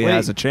logically Wait.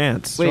 has a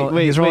chance.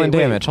 Wait, He's rolling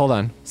damage. Hold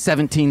on.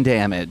 17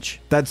 damage.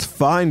 That's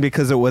fine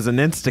because it was an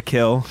insta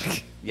kill.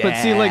 But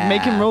see, like,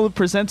 make him roll a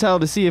percentile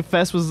to see if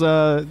Fess was,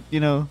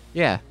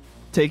 Yeah.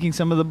 taking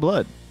some of the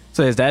blood.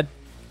 So he's dead?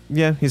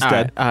 Yeah, he's All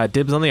dead. right,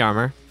 dibs on the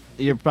armor.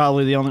 You're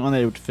probably the only one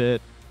that would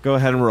fit. Go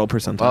ahead and roll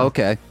percentile. Oh,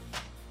 okay.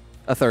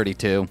 A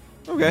 32.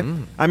 Okay.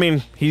 I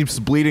mean, he's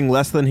bleeding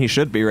less than he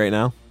should be right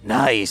now.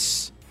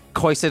 Nice.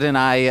 Khoisit and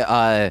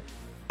I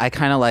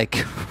kind of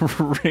like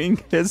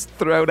wring his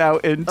throat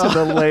out into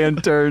the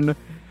lantern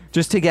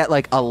just to get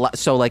like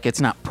so like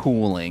it's not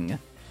pooling.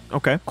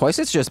 Okay.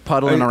 Khoisit's just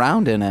puddling Are you-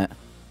 around in it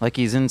like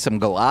he's in some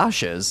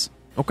galoshes.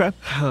 Okay.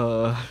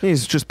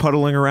 He's just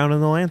puddling around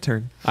in the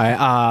lantern. All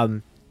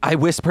right, I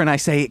whisper and I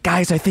say,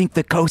 guys, I think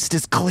the coast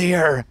is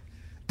clear.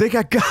 They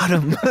got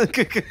him.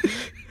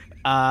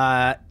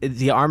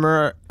 the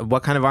armor,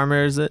 what kind of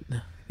armor is it?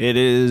 It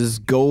is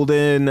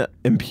golden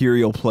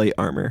Imperial plate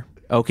armor.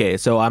 Okay,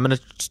 so I'm going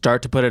to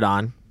start to put it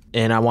on,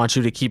 and I want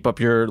you to keep up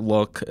your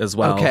look as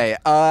well. Okay,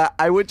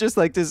 I would just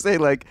like to say,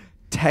 like,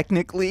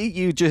 technically,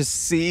 you just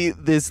see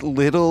this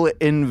little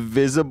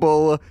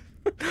invisible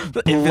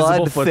blood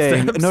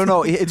thing. footsteps.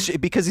 No, it's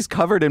because he's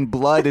covered in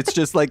blood. It's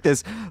just like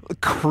this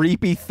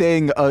creepy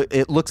thing.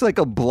 It looks like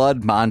a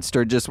blood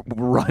monster just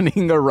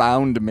running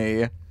around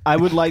me. I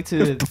would like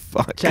to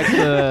check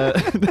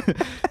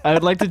the. I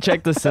would like to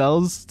check the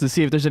cells to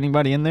see if there's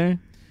anybody in there.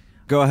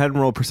 Go ahead and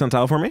roll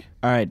percentile for me.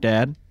 All right,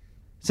 Dad.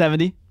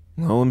 70.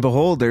 Lo and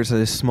behold, there's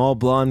a small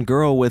blonde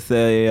girl with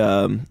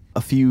a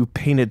few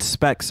painted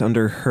specks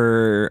under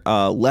her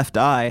left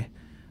eye,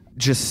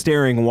 just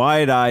staring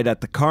wide-eyed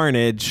at the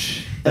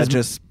carnage that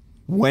just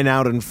went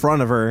out in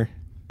front of her.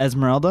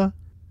 Esmeralda.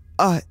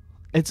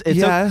 It's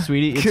yeah, okay,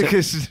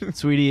 sweetie.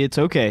 Sweetie, it's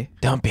okay.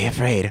 Don't be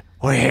afraid.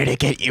 We're here to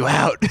get you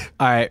out.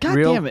 All right, God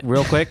damn it.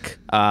 real quick.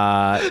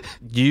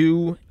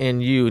 You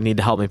need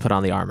to help me put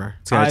on the armor.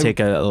 It's going to take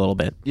a little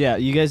bit. Yeah,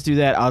 you guys do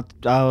that.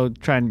 I'll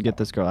try and get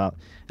this girl out.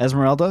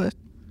 Esmeralda,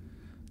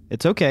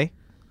 it's okay.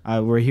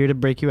 We're here to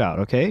break you out.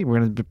 Okay, we're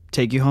gonna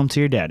take you home to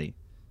your daddy.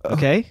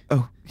 Okay.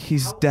 Oh,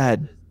 he's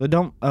dead. But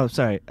don't. Oh,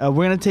 sorry. We're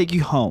gonna take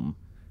you home.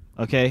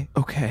 Okay?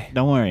 Okay.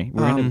 Don't worry.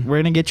 We're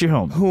gonna get you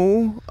home.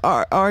 Who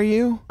are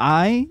you?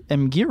 I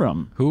am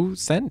Giram. Who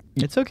sent?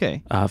 It's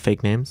okay.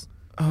 Fake names?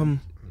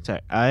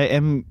 Sorry. I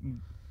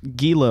am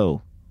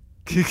Gilo.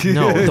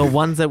 No, the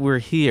ones that were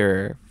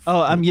here.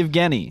 Oh, I'm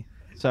Yevgeny.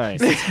 Sorry.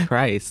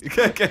 Christ.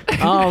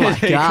 Oh my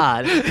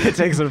God. It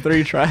takes him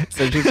 3 tries.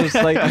 And she's just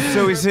like,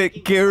 So is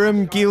it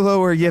Giram, Gilo,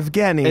 or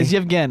Yevgeny? It's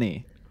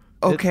Yevgeny.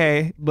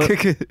 Okay. But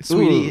ooh,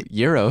 sweetie,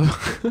 Euro.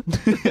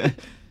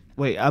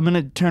 wait, I'm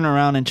gonna turn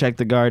around and check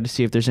the guard to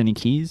see if there's any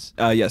keys.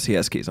 Yes, he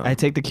has keys on. I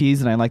take the keys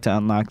and I like to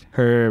unlock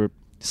her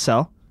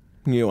cell.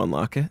 You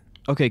unlock it.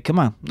 Okay, come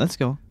on, let's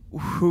go.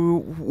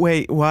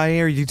 Wait, why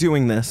are you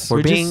doing this? We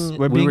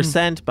were being-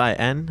 sent by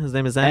N. His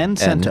name is N. And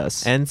sent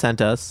us. N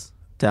sent us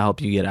to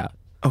help you get out.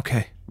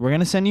 Okay. We're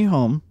gonna send you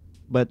home,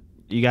 but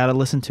you gotta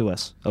listen to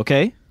us,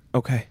 okay?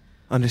 Okay.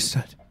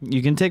 Understood.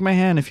 You can take my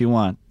hand if you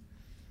want,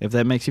 if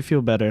that makes you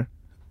feel better.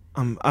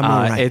 I'm all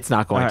right. It's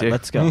not going All right, to.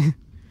 let's go.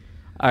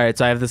 All right,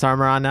 so I have this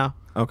armor on now.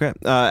 Okay.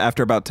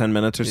 After about 10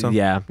 minutes or so?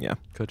 Yeah. Yeah.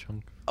 Good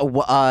chunk.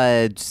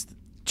 Just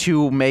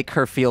to make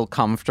her feel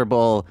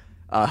comfortable,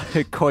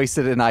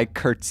 Koisid and I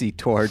curtsy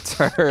towards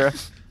her.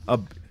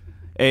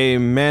 A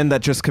man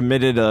that just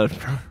committed a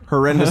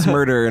horrendous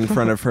murder in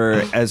front of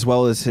her, as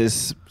well as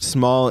his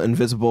small,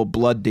 invisible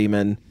blood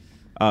demon,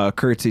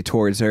 curtsy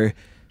towards her.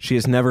 She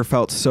has never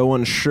felt so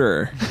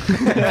unsure.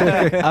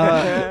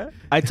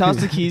 I toss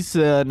the keys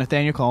to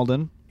Nathaniel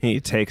Calden. He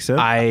takes it.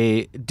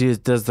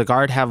 Does the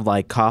guard have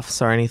like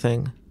cuffs or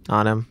anything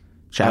on him?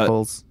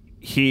 Shackles?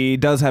 He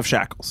does have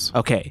shackles.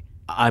 Okay.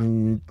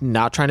 I'm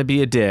not trying to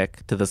be a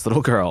dick to this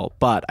little girl,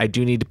 but I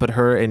do need to put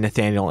her and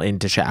Nathaniel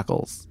into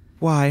shackles.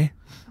 Why?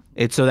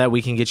 It's so that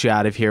we can get you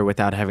out of here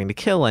without having to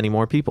kill any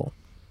more people.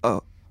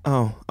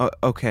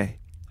 Okay.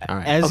 All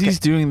right. As Okay. he's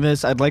doing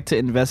this, I'd like to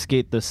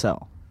investigate the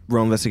cell.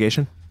 Roll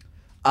investigation.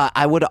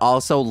 I would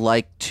also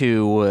like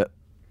to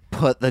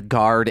put the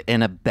guard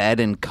in a bed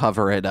and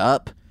cover it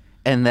up.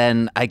 And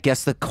then I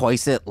guess the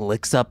Koisit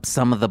licks up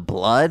some of the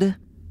blood.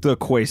 The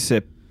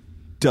Quasip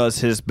does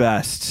his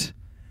best,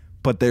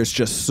 but there's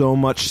just so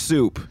much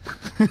soup.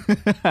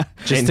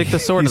 Just stick the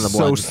sword in the He's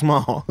blood. so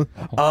small.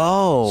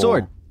 Oh.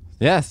 Sword.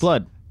 Yes.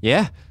 Blood.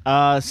 Yeah.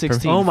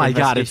 16. Oh my for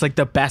God, it's investigation. like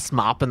the best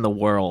mop in the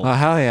world. Oh,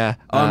 hell yeah.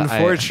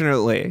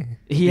 Unfortunately.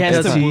 He has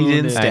Because to he wound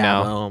didn't it. stab I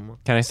know. him.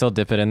 Can I still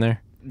dip it in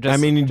there? I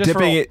mean, just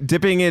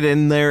dipping it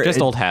in there. Just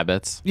it- old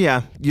habits.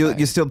 Yeah,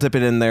 you still dip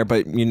it in there,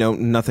 but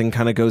nothing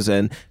kind of goes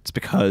in. It's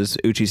because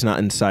Uchi's not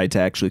inside to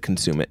actually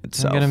consume it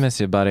itself. I'm gonna miss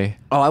you, buddy.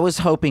 Oh, I was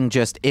hoping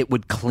just it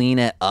would clean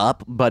it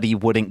up, but he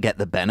wouldn't get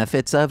the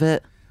benefits of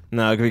it.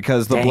 No,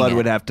 because the Dang blood it.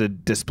 would have to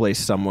displace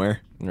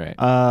somewhere. Right.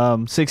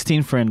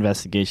 16 for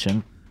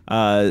investigation.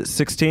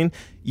 16.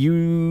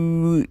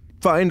 You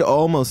find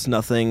almost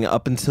nothing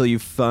up until you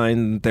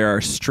find there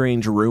are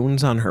strange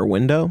runes on her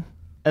window.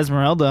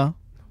 Esmeralda,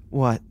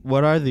 What?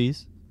 what are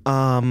these?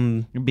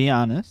 Be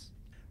honest.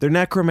 They're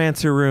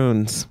necromancer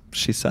runes,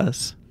 she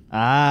says.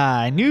 Ah,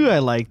 I knew I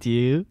liked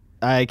you.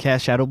 I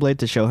cast Shadowblade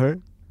to show her.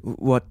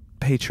 What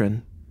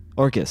patron?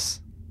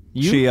 Orcus.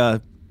 You? She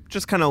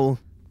just kind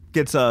of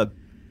gets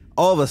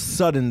all of a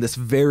sudden this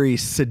very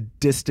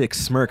sadistic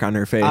smirk on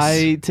her face.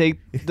 I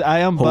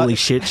unbutton. Holy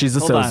shit, she's a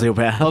Hold on,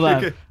 sociopath. Hold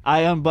on.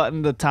 I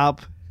unbutton the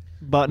top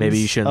buttons. Maybe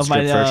you shouldn't of my,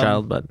 strip for a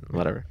child, but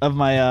whatever. Of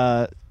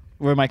my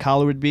where my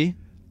collar would be,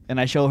 and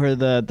I show her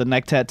the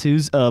neck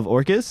tattoos of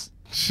Orcus.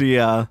 She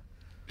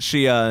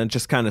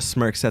just kind of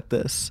smirks at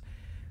this.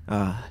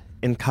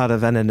 Incata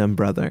venenum,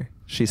 brother,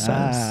 she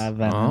says.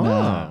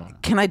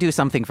 Can I do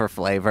something for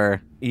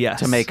flavor? Yes.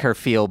 To make her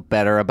feel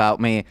better about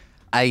me.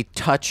 I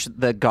touch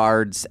the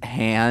guard's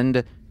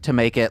hand to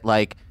make it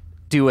like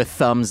do a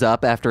thumbs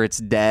up after it's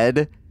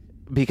dead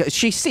because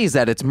she sees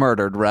that it's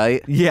murdered,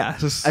 right?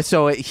 Yes.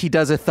 So he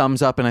does a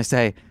thumbs up and I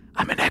say,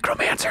 "I'm a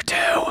necromancer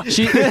too."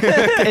 She,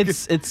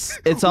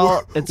 it's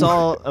all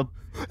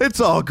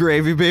It's all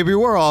gravy, baby.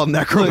 We're all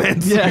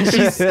necromancers.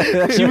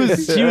 yeah.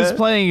 She was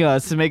playing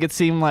us to make it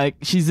seem like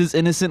she's this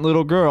innocent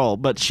little girl,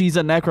 but she's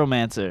a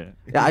necromancer.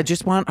 I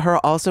just want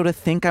her also to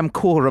think I'm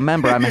cool.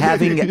 Remember, I'm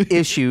having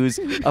issues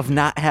of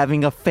not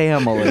having a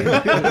family.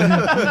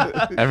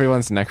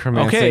 Everyone's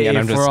necromancing, Okay, and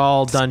if I'm just we're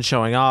all done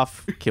showing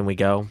off, can we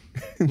go?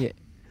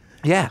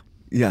 Yeah.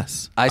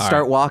 Yes. I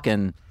start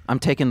walking. I'm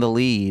taking the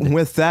lead.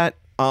 With that,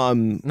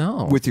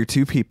 No. with your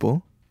two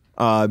people,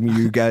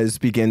 you guys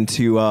begin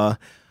to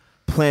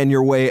plan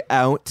your way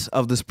out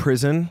of this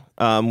prison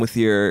with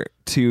your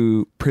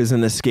two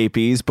prison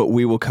escapees, but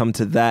we will come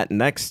to that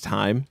next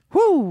time.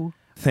 Woo!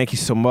 Thank you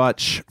so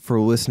much for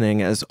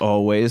listening. As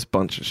always,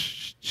 bunch of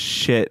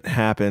shit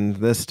happened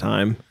this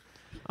time.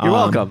 You're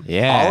welcome.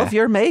 yeah. All of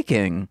your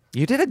making.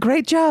 You did a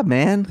great job,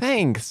 man.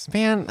 Thanks,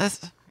 man.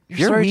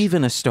 You're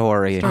weaving a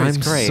story. I'm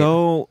great.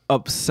 so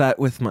upset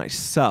with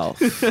myself.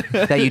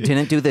 That you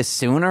didn't do this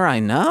sooner, I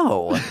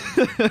know.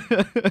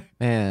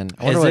 Man,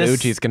 I Is wonder what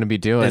this- Uchi's gonna be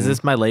doing. Is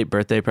this my late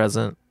birthday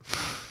present?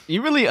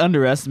 You really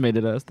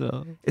underestimated us,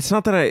 though. It's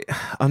not that I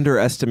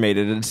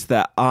underestimated, it's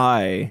that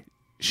I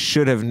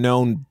should have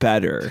known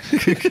better.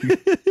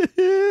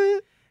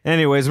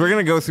 Anyways, we're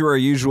going to go through our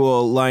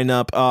usual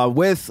lineup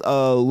with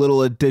a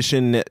little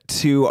addition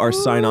to our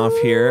sign-off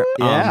here.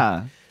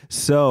 Yeah.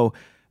 So,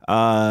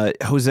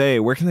 Jose,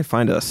 where can they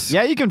find us?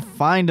 Yeah, you can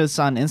find us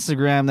on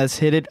Instagram. That's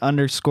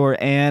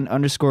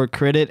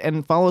hitit_and_credit.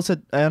 And follow us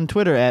on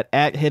Twitter at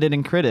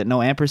 @hititandcredit.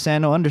 No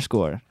ampersand, no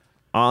underscore.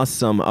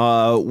 Awesome.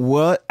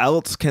 What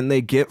else can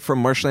they get from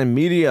Marshland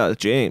Media,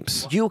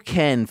 James? You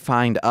can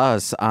find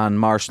us on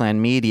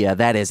Marshland Media.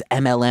 That is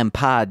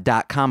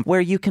MLMpod.com,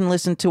 where you can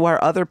listen to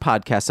our other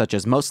podcasts, such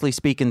as Mostly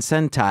Speaking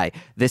Sentai,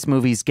 This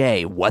Movie's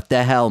Gay, What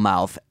the Hell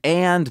Mouth,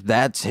 and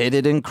That's Hit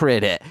It and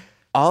Credit.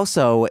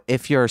 Also,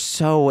 if you're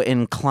so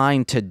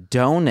inclined to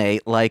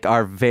donate, like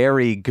our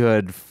very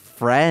good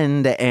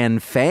friend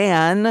and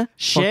fan,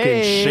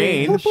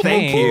 Shane,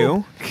 thank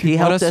you. he What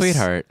helped a us,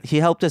 sweetheart. He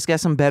helped us get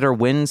some better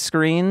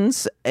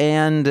windscreens,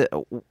 and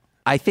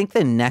I think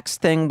the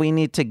next thing we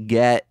need to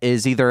get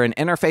is either an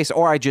interface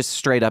or I just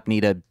straight up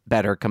need a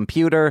better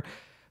computer.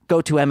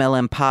 Go to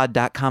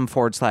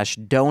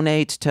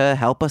mlmpod.com/donate to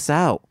help us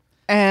out.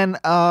 And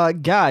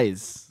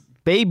guys,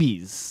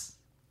 babies,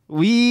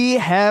 we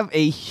have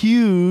a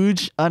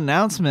huge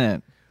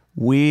announcement.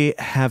 We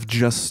have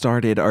just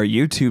started our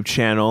YouTube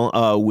channel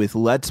with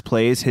Let's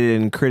Plays.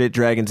 Hidden Credit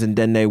Dragons and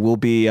Dende will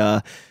be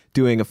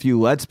doing a few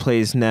Let's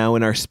Plays now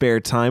in our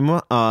spare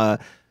time.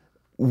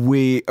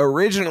 We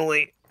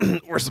originally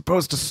were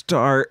supposed to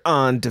start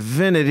on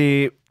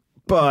Divinity,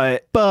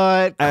 but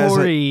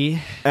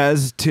Corey.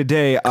 as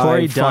today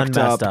Corey I done fucked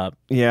messed up.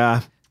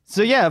 Yeah.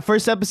 So yeah,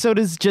 first episode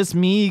is just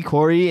me,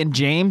 Corey, and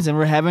James, and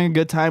we're having a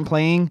good time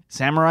playing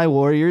Samurai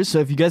Warriors. So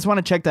if you guys want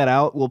to check that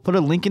out, we'll put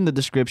a link in the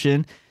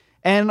description.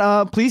 And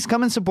please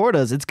come and support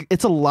us.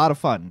 It's a lot of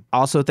fun.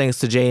 Also, thanks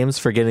to James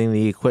for getting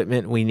the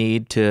equipment we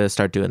need to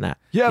start doing that.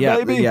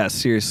 Yeah,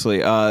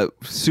 seriously.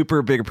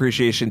 Super big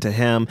appreciation to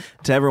him,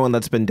 to everyone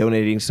that's been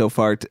donating so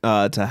far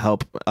to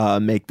help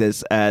make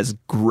this as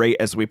great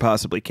as we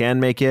possibly can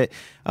make it.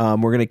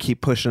 We're gonna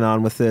keep pushing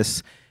on with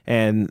this,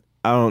 and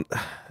I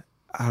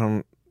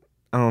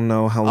don't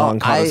know how long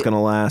COD's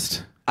gonna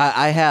last.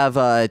 I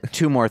have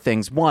two more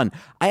things. One,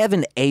 I have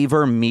an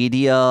Aver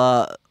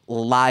Media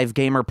Live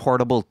Gamer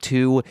Portable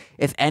 2.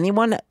 If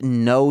anyone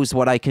knows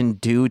what I can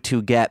do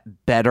to get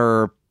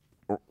better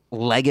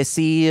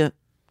legacy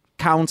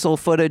console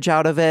footage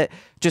out of it,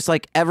 just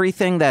like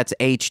everything that's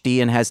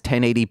HD and has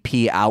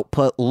 1080p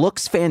output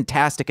looks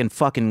fantastic and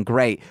fucking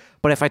great.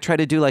 But if I try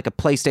to do like a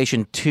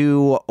PlayStation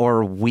 2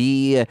 or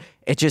Wii,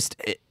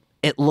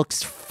 it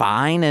looks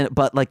fine,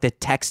 but like the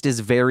text is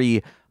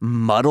very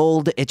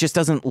muddled. It just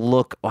doesn't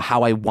look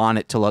how I want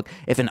it to look.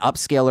 If an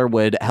upscaler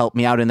would help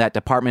me out in that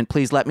department,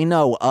 please let me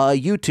know.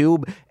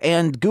 YouTube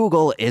and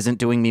Google isn't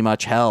doing me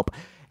much help.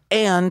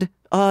 And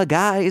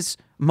guys,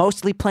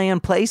 Mostly Playing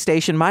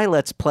PlayStation, my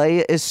Let's Play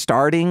is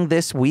starting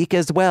this week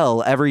as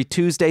well. Every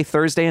Tuesday,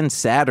 Thursday, and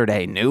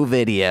Saturday, new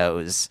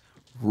videos.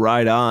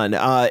 Right on.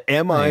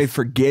 Am I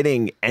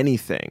forgetting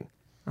anything?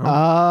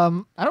 I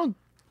don't.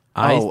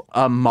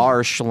 A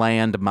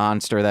marshland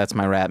monster. That's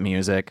my rap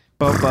music.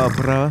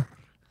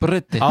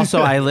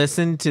 Also, I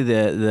listened to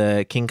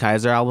the King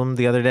Kaiser album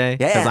the other day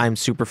because Yeah. I'm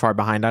super far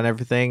behind on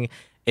everything.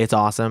 It's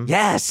awesome.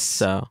 Yes.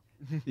 So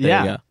there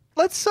Yeah. you go.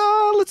 Let's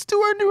do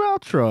our new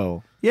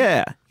outro.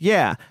 Yeah.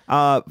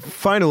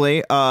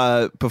 Finally,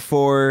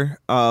 before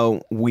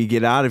we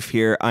get out of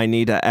here, I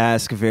need to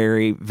ask a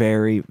very,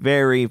 very,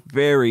 very,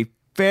 very,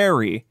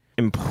 very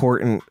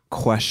important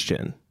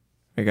question.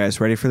 Are you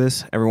guys ready for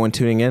this? Everyone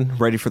tuning in,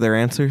 ready for their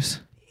answers?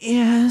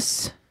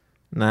 Yes.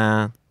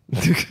 Nah.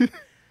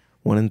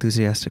 One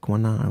enthusiastic,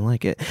 one not. I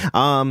like it.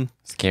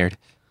 Scared.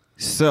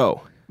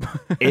 So,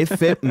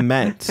 if it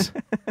meant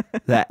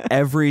that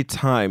every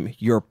time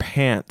your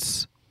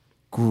pants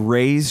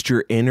grazed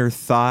your inner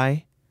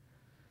thigh,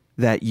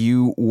 that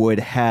you would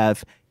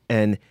have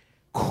an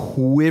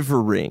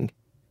quivering,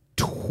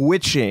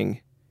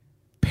 twitching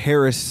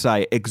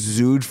parasite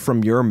exude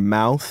from your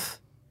mouth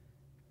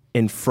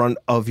in front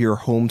of your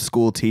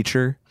homeschool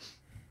teacher,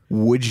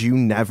 would you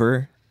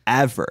never,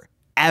 ever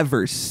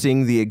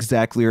sing the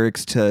exact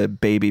lyrics to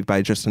Baby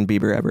by Justin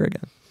Bieber ever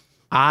again?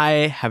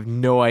 I have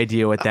no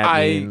idea what that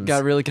I means.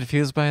 got really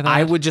confused by that.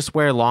 I would just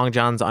wear long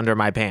johns under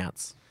my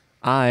pants.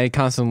 I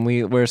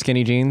constantly wear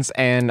skinny jeans,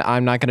 and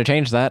I'm not going to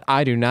change that.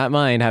 I do not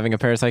mind having a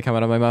parasite come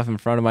out of my mouth in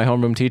front of my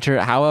homeroom teacher.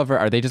 However,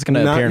 are they just going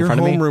to Not appear in your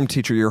front of me? homeroom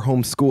teacher, your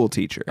homeschool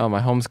teacher. Oh,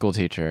 my homeschool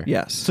teacher.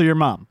 Yes. So your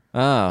mom.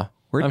 Oh.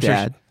 Or I'm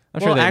dad. Sure, I'm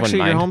sure Well, they actually,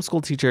 wouldn't your mind.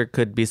 homeschool teacher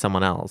could be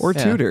someone else. Or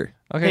Yeah. tutor.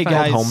 Okay, Hey, fine.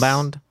 guys.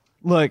 Homebound.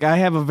 Look, I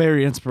have a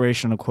very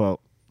inspirational quote.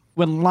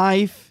 When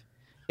life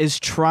is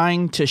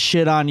trying to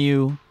shit on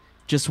you,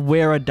 just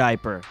wear a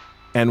diaper.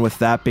 And with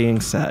that being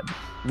said,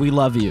 We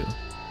love you.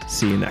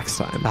 see you next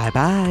time.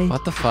 Bye-bye.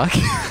 What the fuck?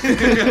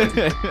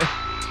 Hate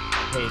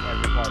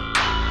every part.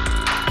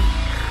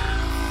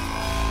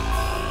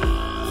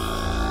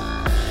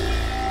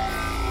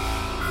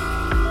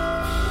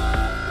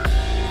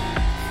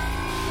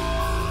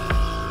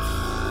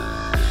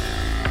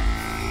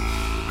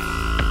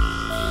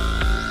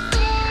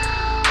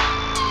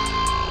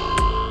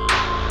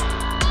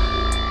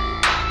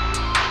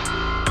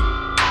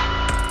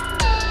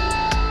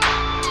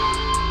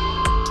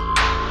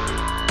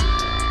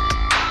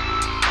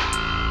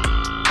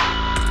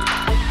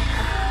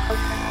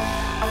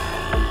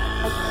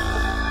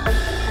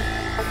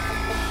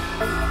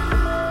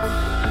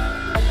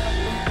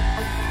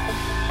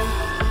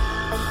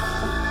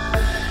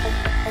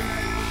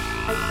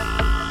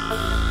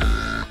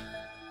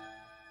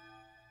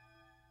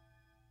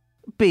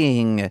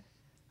 being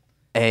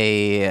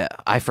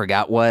I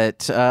forgot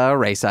what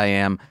race I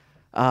am.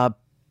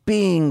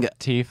 Being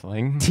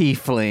Tiefling.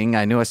 tiefling.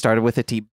 I knew I started with a T.